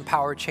resurrection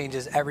power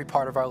changes every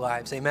part of our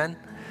lives. Amen?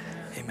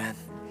 Amen.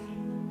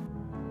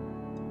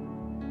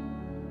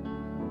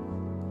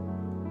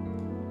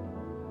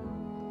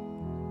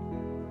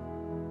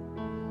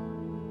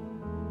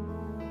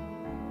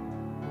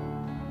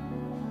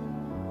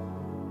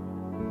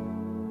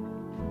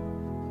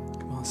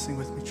 Sing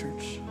with me,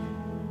 church.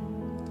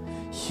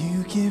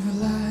 You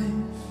give life,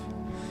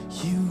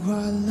 you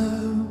are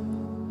love,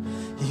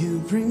 you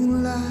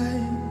bring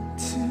light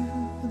to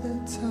the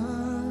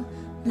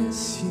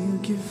darkness, you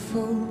give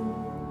hope,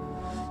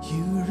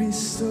 you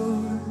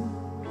restore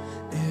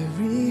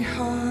every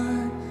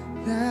heart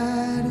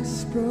that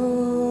is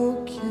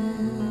broken.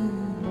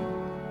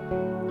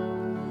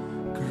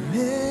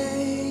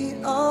 Great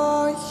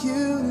are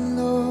you,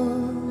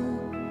 Lord.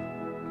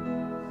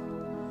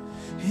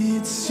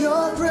 It's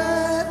your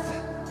breath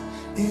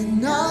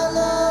in our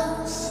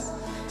lungs,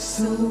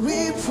 so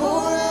we pour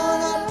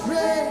out our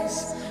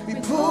praise. We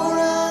pour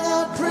out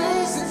our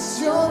praise. It's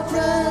your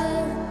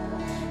breath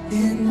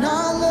in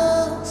our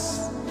lungs,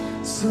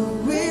 so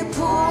we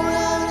pour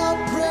out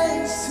our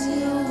praise to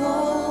you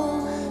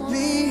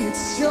only.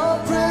 It's your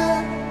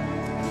breath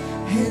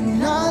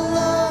in our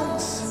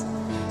lungs,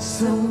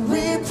 so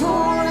we pour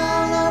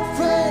out our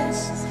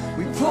praise.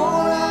 We pour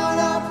out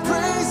our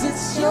praise.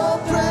 It's your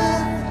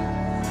breath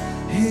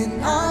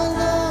in our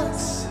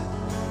lungs,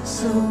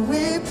 so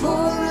we pour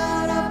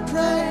out our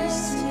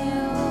praise to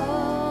you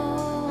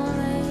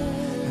only.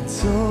 And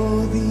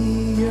so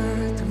the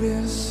earth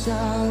will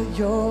shout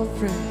your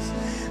praise,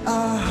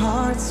 our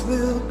hearts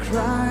will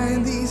cry,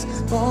 and these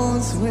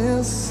bones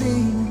will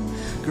sing.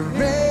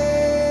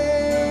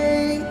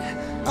 Great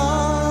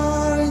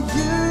are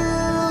you,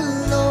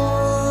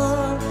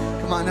 Lord.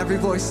 Come on, every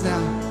voice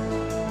now.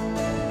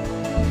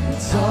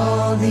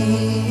 All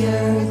the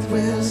earth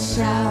will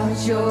shout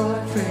your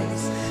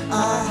praise,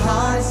 our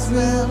hearts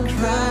will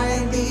cry,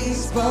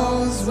 these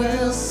bones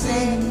will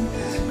sing.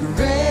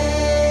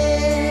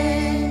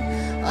 Great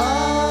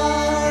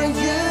are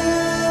you,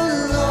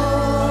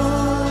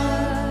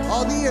 Lord.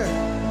 All the earth.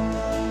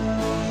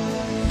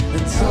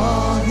 And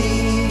all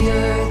the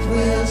earth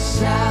will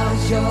shout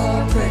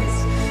your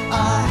praise,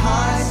 our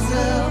hearts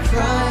will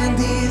cry,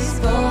 these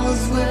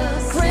bones will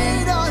sing.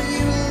 Great are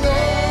you,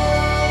 Lord.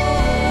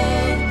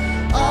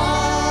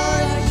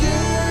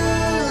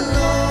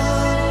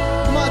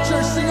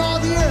 Sing all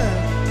the earth.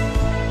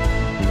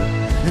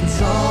 And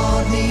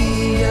all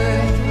the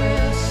earth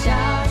will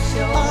shout your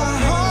praise. Our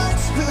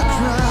hearts will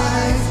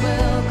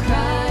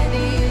cry,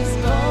 these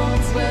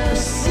bones will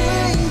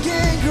sing.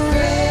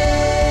 Great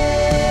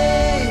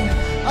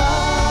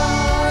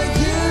are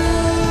you,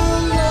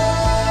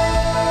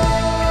 Lord.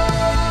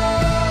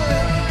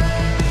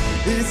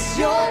 It's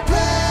your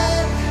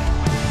breath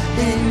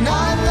in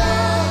our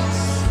lungs,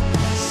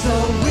 so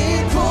we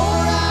pour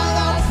out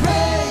our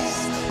praise.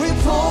 We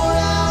pour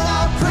out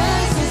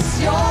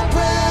your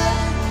breath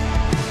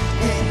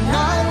in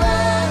our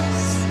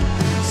lungs,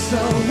 so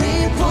we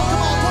pour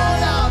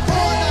out,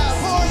 pour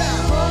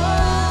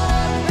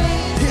out.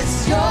 It's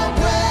your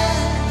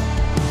breath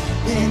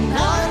in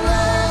our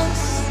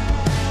lungs,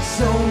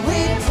 so we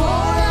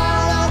pour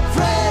out our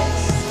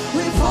praise.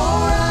 We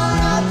pour out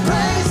our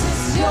praise.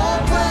 It's your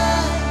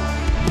breath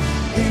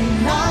in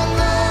our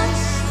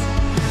lungs,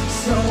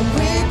 so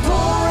we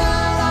pour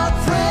out our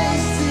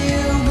praise to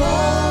you,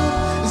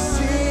 Lord,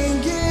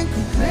 singing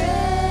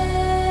great.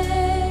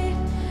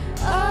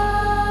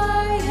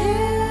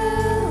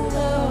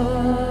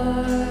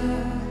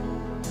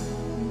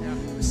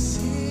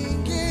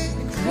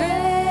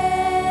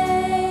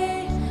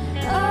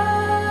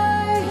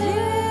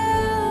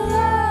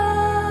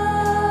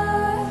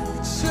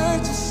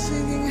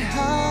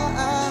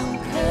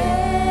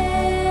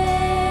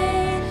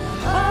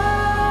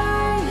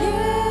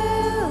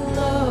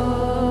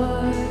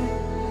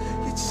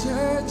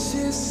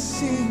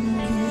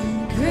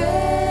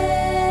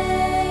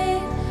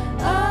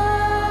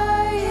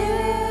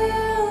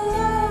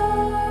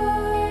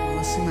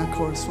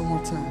 One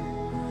more time.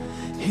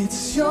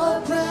 It's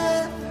your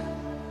breath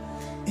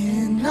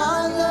in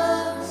our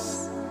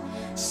lungs,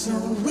 so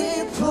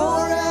we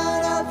pour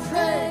out our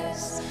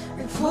praise.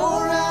 We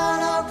pour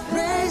out our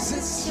praise.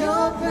 It's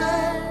your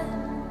breath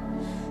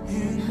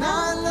in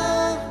our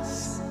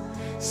lungs,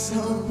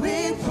 so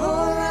we pour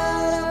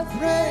out our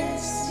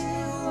praise to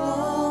you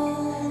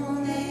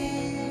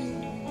only.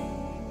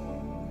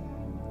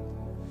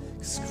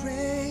 'Cause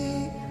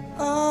great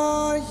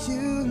are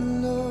you,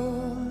 Lord.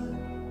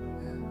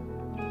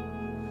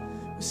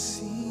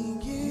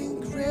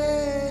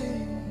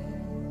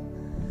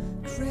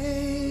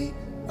 Great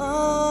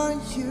are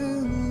you,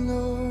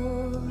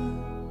 Lord.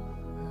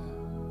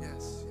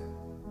 Yes, yeah.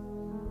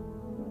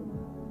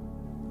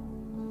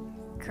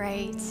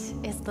 Great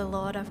is the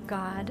Lord of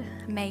God,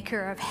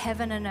 maker of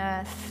heaven and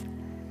earth,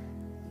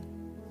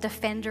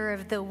 defender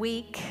of the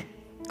weak,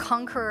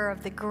 conqueror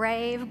of the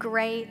grave.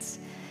 Great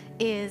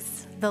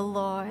is the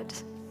Lord.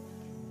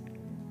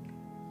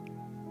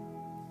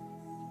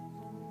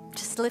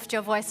 Just just lift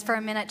your voice for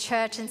a minute,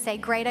 church, and say,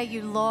 great are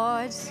you,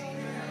 Lord.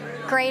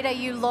 Great are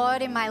you,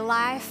 Lord, in my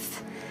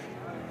life.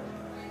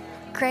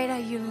 Great are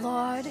you,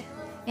 Lord,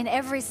 in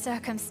every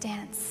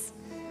circumstance.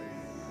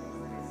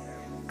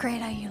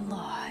 Great are you,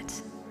 Lord.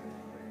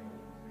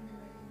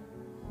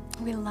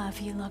 We love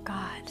you, Lord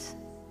God.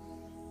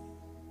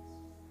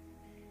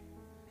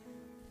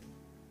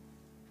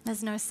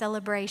 There's no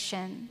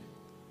celebration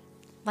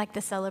like the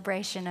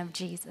celebration of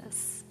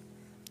Jesus.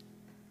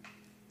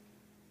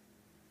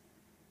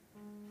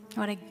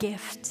 What a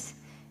gift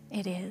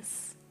it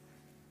is.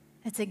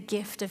 It's a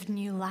gift of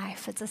new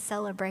life. It's a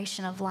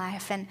celebration of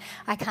life. And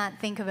I can't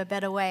think of a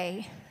better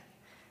way,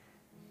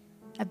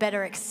 a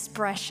better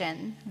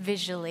expression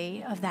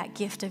visually of that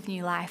gift of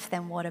new life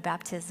than water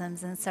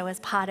baptisms. And so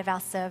as part of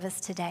our service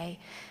today,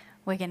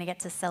 we're going to get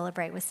to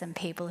celebrate with some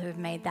people who have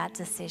made that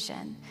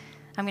decision.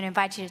 I'm going to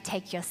invite you to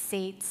take your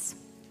seats.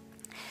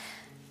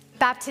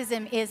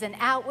 Baptism is an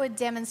outward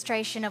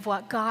demonstration of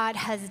what God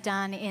has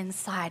done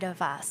inside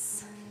of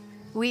us.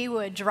 We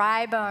were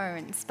dry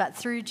bones, but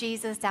through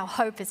Jesus, our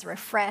hope is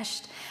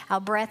refreshed,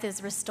 our breath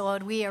is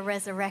restored, we are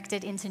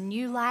resurrected into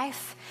new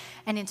life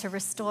and into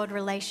restored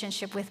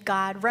relationship with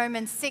God.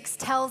 Romans 6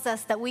 tells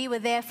us that we were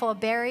therefore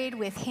buried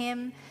with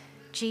him,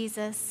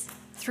 Jesus,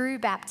 through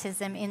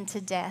baptism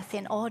into death,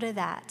 in order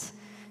that,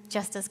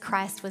 just as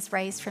Christ was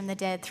raised from the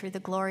dead through the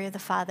glory of the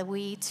Father,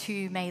 we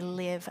too may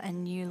live a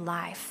new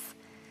life.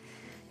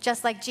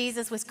 Just like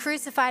Jesus was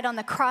crucified on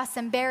the cross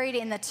and buried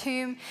in the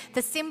tomb,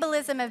 the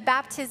symbolism of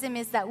baptism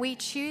is that we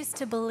choose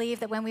to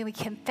believe that when we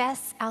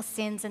confess our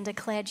sins and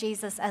declare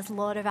Jesus as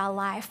Lord of our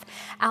life,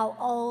 our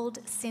old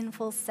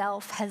sinful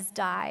self has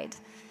died,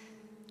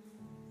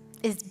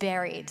 is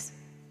buried,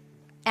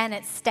 and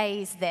it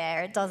stays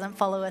there. It doesn't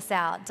follow us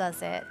out,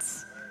 does it?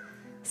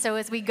 So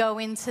as we go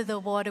into the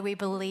water, we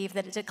believe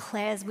that it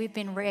declares we've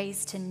been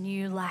raised to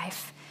new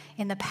life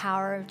in the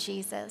power of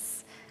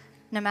Jesus.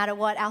 No matter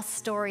what our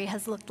story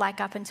has looked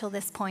like up until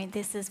this point,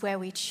 this is where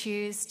we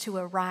choose to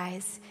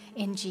arise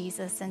in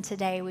Jesus. And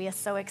today we are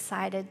so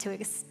excited to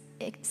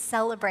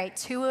celebrate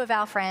two of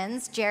our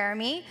friends,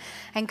 Jeremy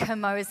and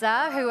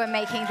Kamoza, who are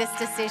making this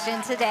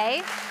decision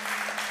today.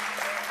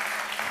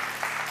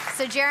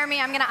 So Jeremy,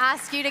 I'm going to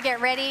ask you to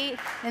get ready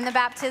in the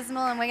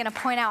baptismal, and we're going to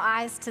point our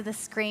eyes to the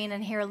screen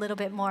and hear a little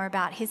bit more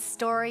about his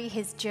story,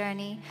 his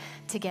journey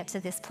to get to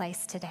this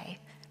place today.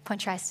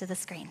 Point your eyes to the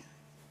screen.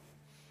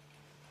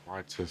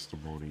 My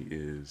testimony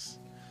is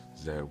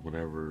that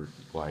whenever,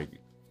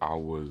 I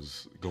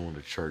was going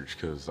to church,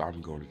 because I'm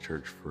going to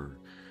church for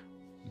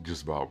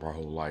just about my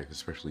whole life,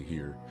 especially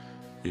here.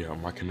 Yeah,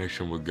 my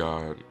connection with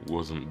God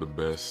wasn't the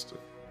best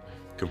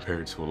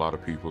compared to a lot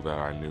of people that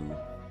I knew,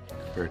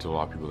 compared to a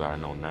lot of people that I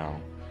know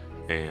now.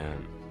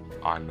 And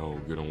I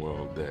know good and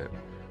well that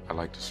I'd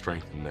like to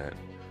strengthen that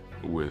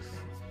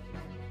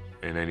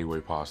in any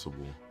way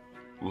possible.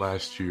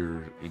 Last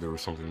year, there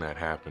was something that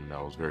happened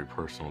that was very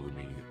personal to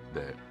me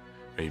that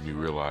made me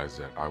realize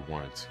that I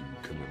wanted to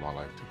commit my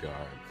life to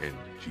God and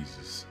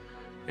Jesus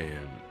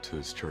and to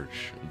this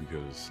church,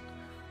 because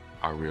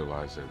I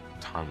realized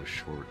that time is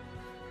short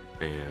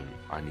and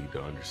I need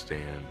to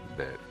understand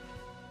that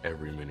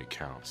every minute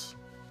counts.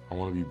 I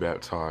want to be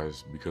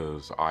baptized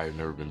because I've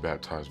never been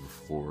baptized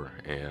before,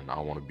 and I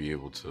want to be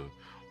able to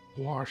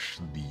wash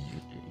the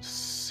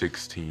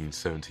 16,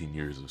 17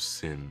 years of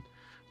sin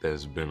that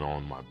has been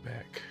on my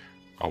back.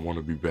 I want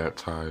to be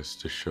baptized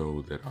to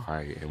show that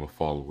I am a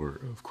follower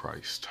of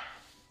Christ.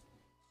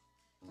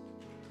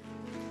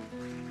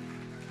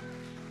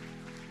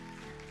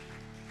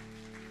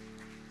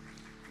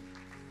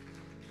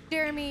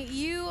 Jeremy,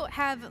 you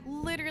have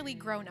literally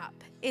grown up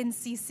in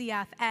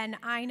CCF, and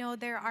I know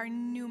there are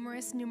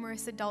numerous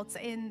adults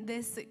in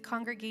this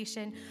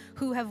congregation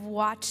who have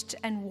watched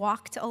and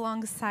walked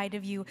alongside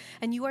of you,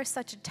 and you are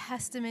such a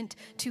testament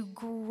to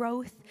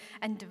growth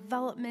and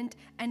development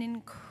and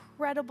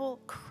incredible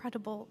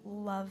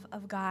love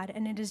of God.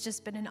 And it has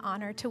just been an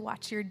honor to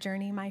watch your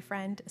journey, my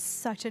friend.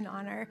 Such an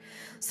honor.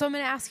 So I'm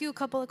going to ask you a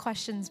couple of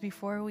questions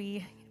before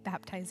we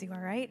baptize you, all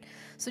right?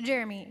 So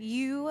Jeremy,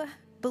 you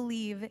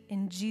believe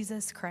in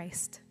Jesus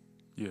Christ?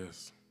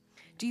 Yes.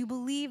 Do you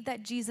believe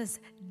that Jesus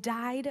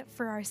died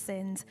for our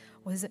sins,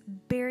 was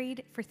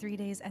buried for 3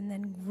 days, and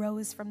then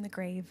rose from the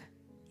grave?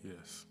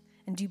 Yes.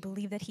 And do you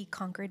believe that he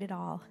conquered it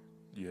all?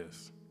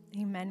 Yes.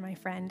 Amen, my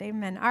friend.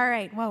 Amen. All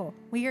right. Whoa.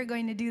 We are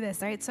going to do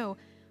this. All right. So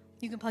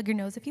you can plug your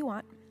nose if you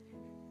want.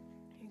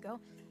 Here you go.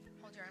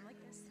 Hold your arm like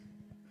this.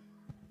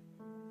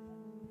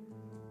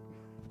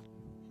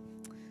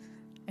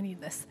 I need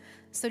this.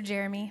 So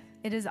Jeremy,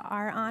 it is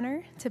our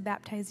honor to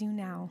baptize you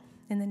now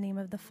in the name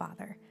of the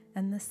Father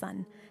and the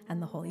Son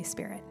and the Holy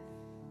Spirit.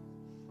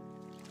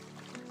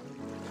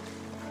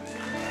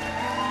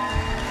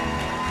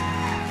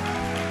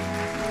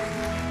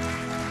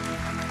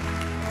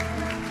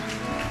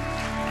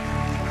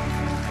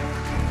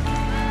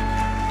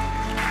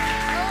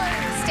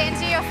 Stand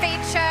to your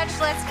feet,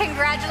 church. Let's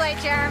congratulate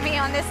Jeremy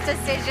on this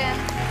decision.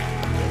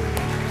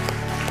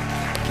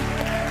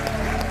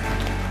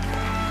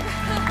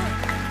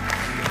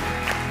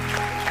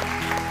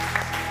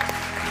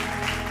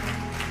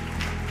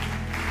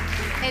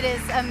 it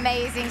is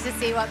amazing to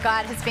see what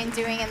God has been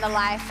doing in the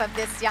life of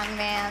this young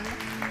man.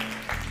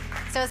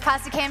 So as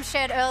Pastor Cam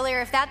shared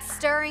earlier, if that's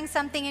stirring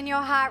something in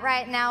your heart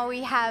right now,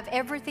 we have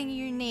everything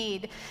you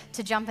need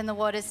to jump in the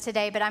waters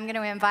today. But I'm going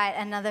to invite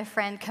another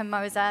friend,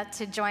 Camoza,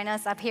 to join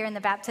us up here in the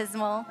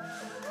baptismal.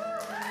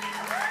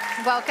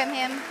 Welcome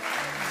him.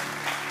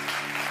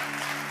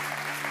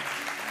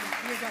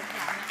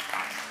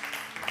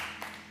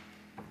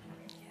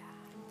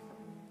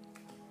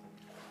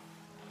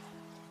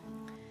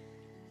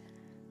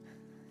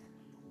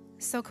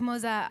 So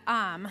Camoza,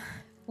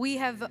 we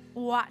have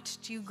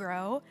watched you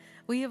grow,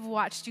 we have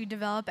watched you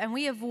develop, and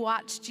we have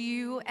watched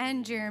you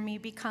and Jeremy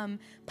become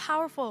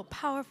powerful,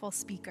 powerful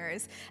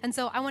speakers. And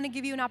so I want to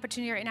give you an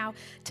opportunity right now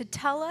to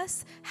tell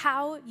us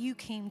how you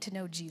came to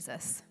know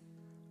Jesus.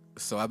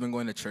 So I've been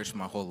going to church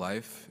my whole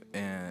life,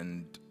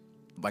 and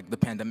like the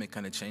pandemic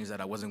kind of changed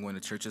that. I wasn't going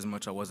to church as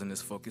much. I wasn't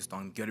as focused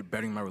on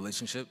bettering my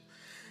relationship.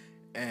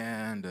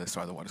 And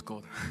sorry, the water's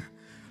cold.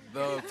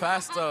 The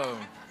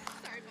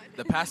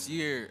past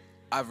year,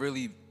 I've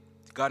really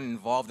gotten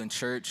involved in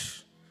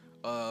church.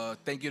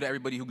 Thank you to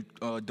everybody who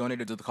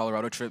donated to the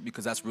Colorado trip,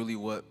 because that's really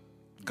what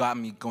got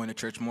me going to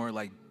church more,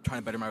 like trying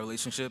to better my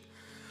relationship.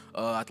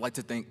 I'd like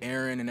to thank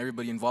Aaron and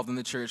everybody involved in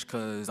the church,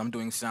 because I'm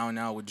doing sound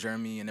now with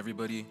Jeremy and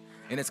everybody.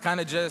 And it's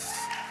kind of just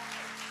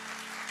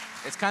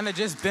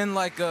been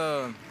like,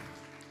 I'm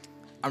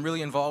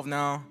really involved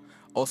now.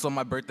 Also,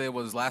 my birthday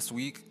was last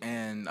week,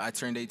 and I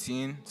turned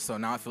 18, so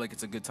now I feel like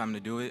it's a good time to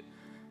do it.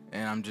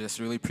 And I'm just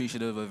really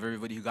appreciative of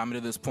everybody who got me to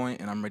this point,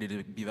 and I'm ready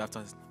to be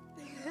baptized.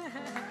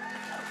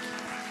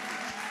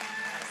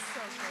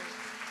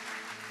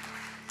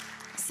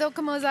 So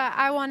Camoza,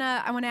 I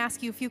wanna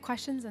ask you a few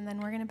questions, and then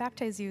we're gonna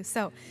baptize you.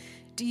 So,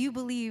 do you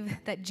believe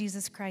that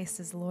Jesus Christ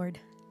is Lord?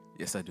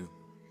 Yes, I do.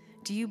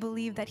 Do you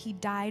believe that he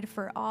died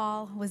for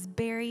all, was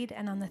buried,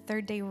 and on the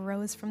third day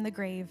rose from the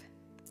grave?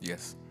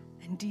 Yes.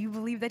 And do you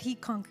believe that he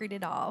conquered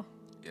it all?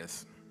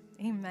 Yes.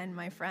 Amen,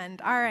 my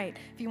friend. All right,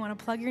 if you want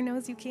to plug your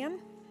nose, you can.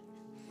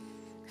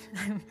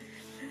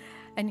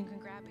 And you can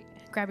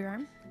grab your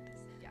arm.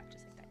 Yeah,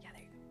 just like that. Yeah,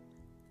 there you go.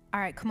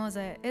 All right,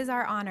 Camoza, it is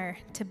our honor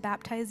to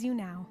baptize you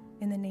now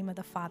in the name of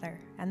the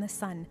Father and the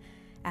Son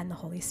and the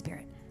Holy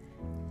Spirit.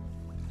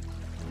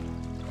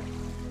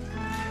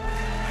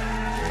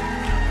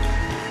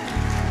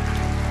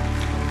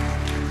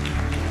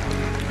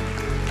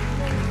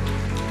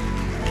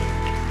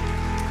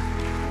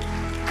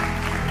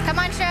 Come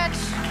on, church.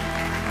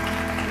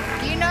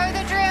 You know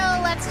the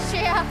drill. Let's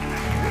cheer.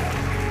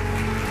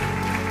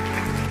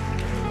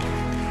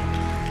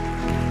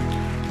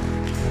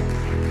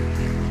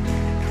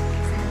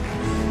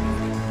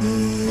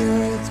 The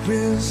earth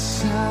will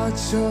shout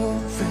your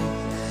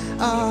praise.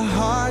 Our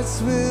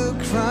hearts will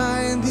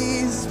cry and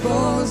these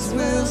bones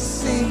will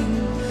sing.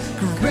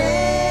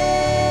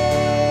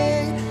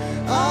 Great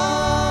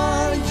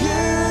are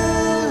you,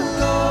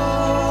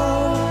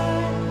 Lord.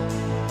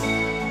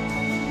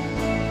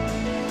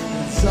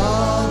 And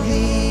all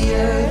the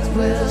earth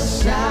will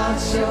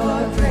shout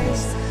your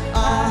praise.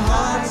 Our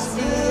hearts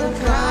will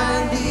cry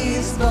and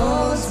these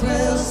bones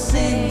will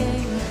sing.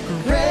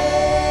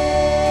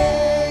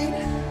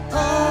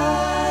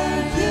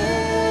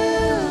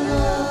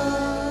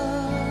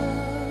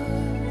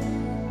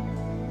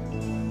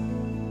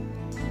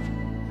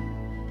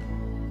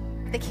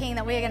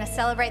 That we are going to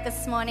celebrate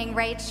this morning.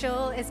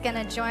 Rachel is going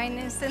to join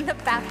us in the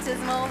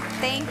baptismal.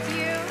 Thank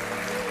you.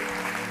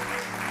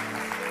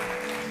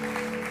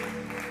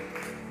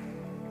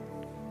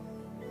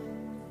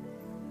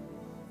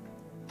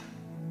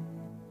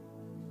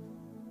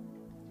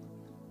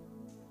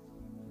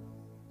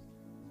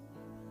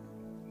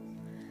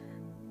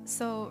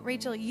 So,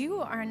 Rachel,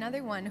 you are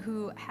another one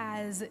who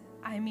has,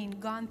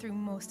 gone through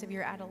most of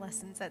your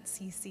adolescence at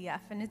CCF,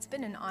 and it's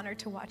been an honor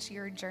to watch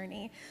your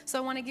journey. So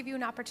I want to give you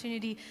an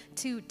opportunity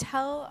to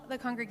tell the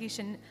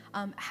congregation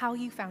how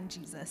you found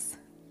Jesus.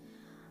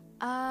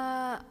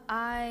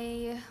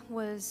 I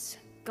was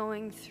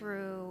going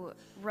through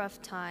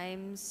rough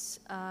times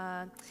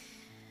a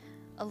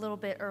little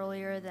bit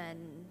earlier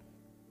than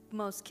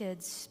most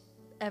kids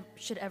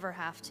should ever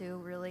have to,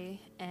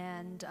 really,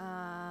 and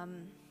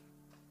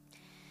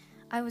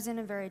I was in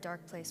a very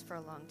dark place for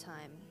a long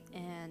time,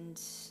 and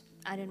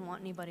I didn't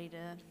want anybody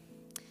to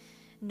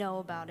know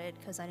about it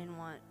because I didn't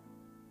want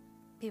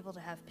people to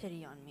have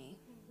pity on me.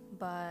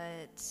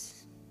 But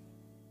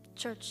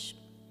church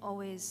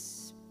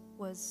always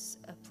was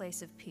a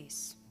place of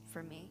peace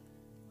for me.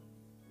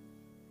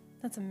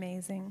 That's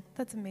amazing.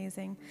 That's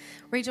amazing.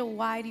 Rachel,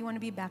 why do you want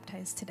to be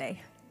baptized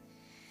today?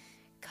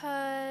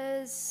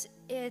 Because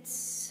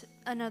it's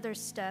another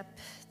step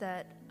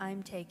that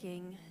I'm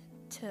taking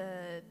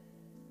to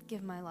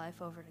give my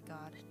life over to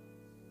God.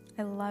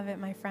 I love it,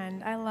 my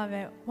friend. I love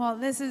it. Well,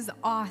 this is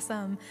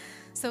awesome.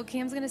 So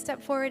Cam's going to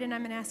step forward, and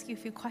I'm going to ask you a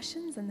few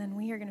questions, and then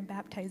we are going to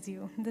baptize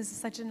you. This is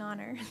such an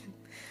honor.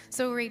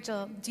 So,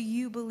 Rachel, do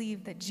you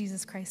believe that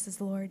Jesus Christ is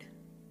Lord?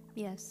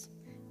 Yes.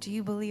 Do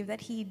you believe that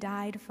he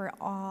died for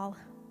all,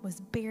 was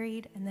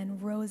buried, and then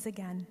rose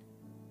again?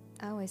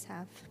 I always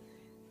have.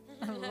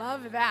 I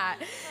love that.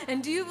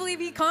 And do you believe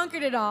he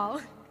conquered it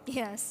all?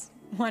 Yes.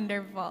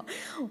 Wonderful.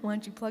 Why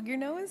don't you plug your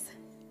nose?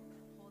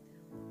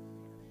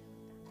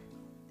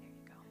 There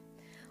you go.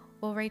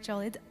 Well, Rachel,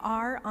 it's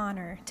our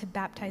honor to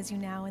baptize you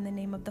now in the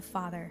name of the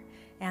Father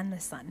and the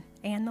Son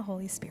and the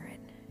Holy Spirit.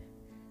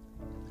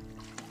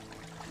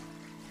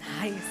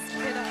 Nice.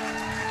 Get up.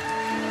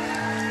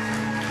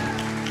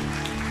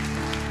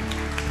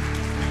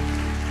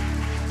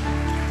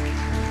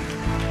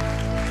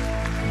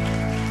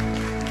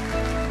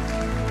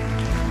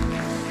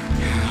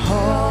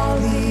 All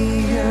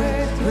the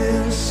earth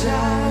will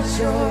shout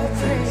your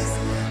praise.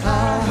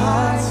 Our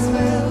hearts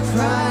will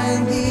cry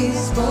and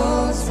these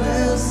bones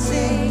will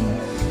sing.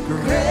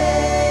 Great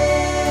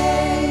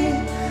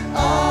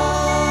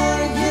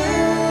are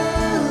you,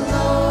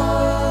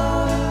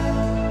 Lord.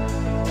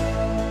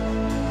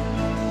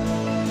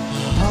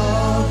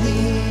 All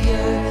the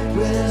earth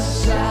will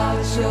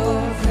shout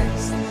your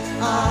praise.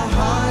 Our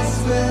hearts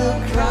will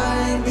cry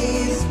and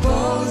these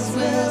bones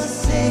will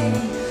sing.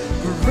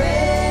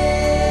 Great.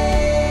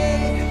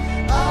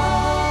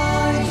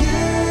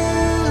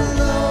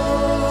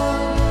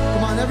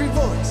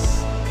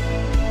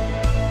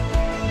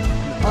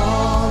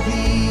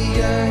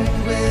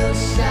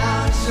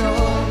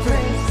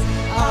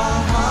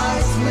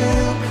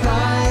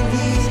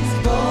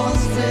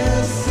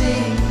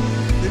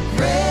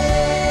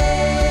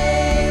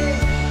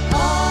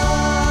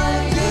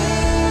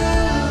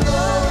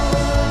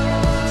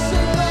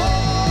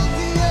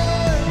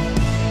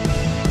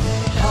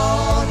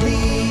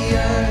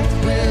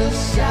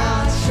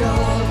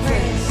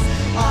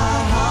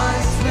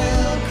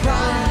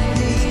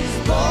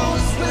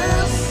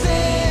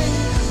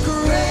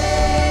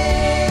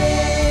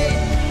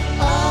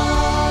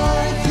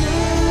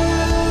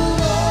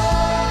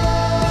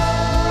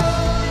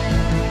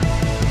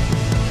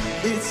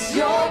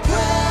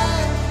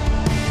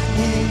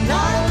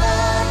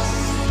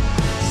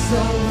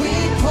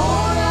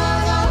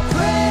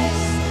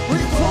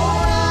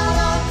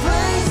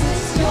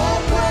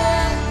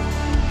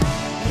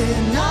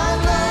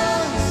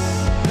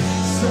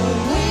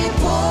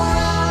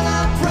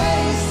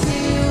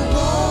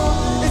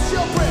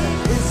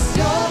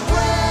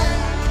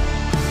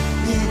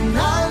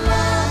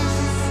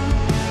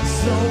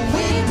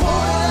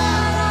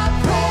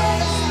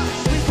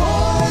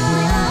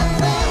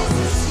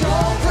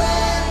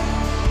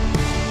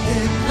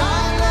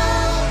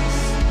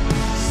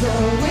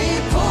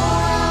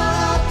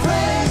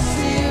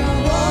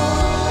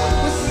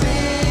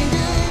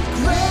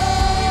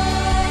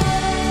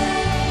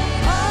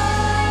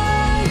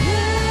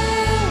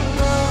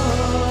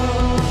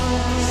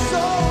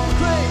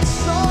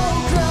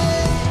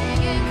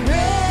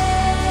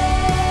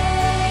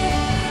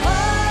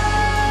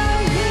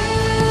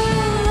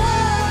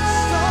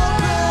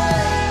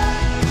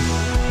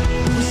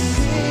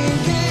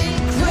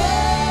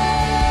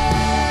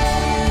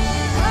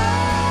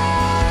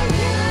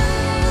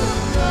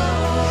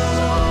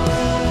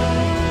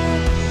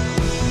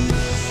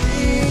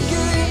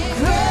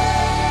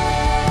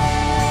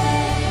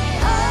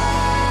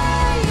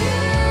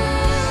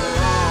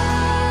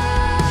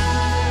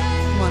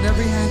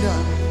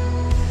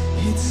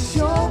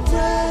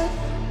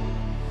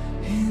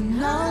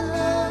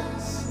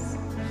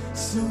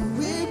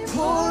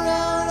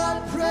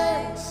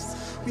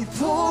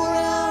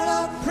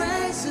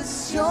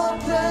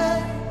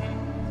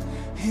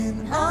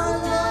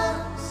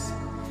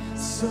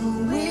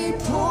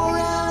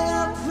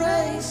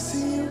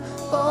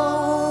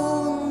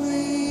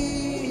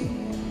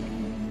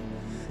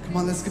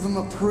 Let's give him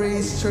a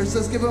praise, church.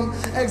 Let's give him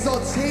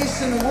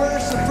exaltation,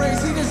 worship,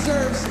 praise. He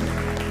deserves it.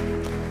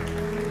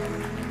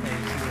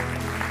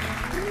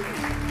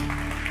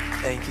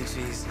 Thank you,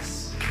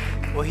 Jesus.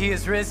 Well, he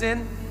is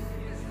risen.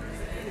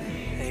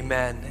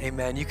 Amen.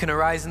 Amen. You can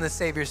arise in the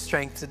Savior's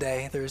strength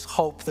today. There is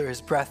hope, there is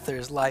breath, there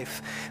is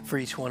life for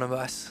each one of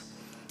us.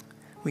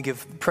 We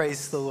give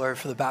praise to the Lord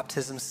for the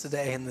baptisms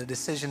today and the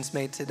decisions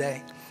made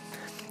today.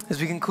 As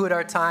we conclude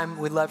our time,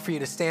 we'd love for you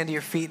to stand to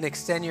your feet and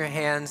extend your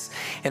hands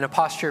in a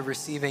posture of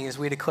receiving as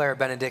we declare a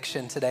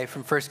benediction today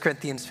from 1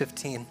 Corinthians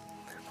 15.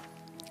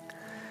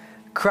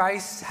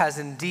 Christ has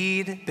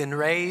indeed been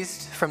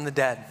raised from the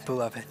dead,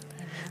 beloved.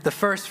 The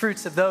first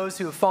fruits of those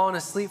who have fallen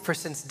asleep, for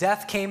since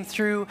death came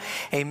through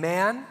a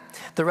man,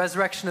 the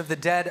resurrection of the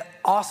dead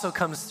also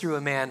comes through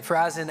a man. For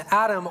as in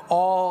Adam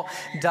all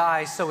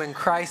die, so in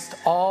Christ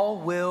all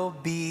will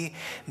be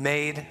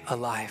made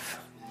alive.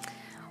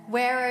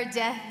 Where, O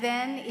death,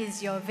 then,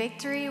 is your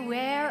victory?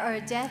 Where,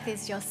 O death,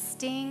 is your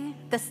sting?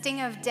 The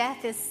sting of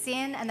death is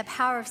sin, and the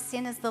power of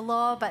sin is the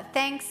law. But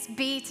thanks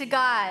be to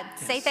God.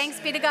 Yes. Say thanks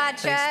be to God,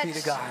 church. Thanks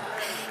be to God.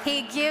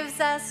 He gives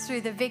us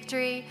through the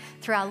victory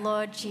through our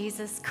Lord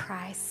Jesus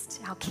Christ,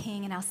 our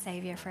King and our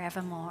Savior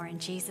forevermore. In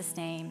Jesus'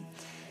 name,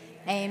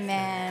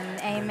 amen.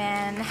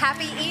 Amen.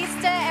 Happy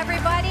Easter,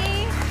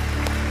 everybody.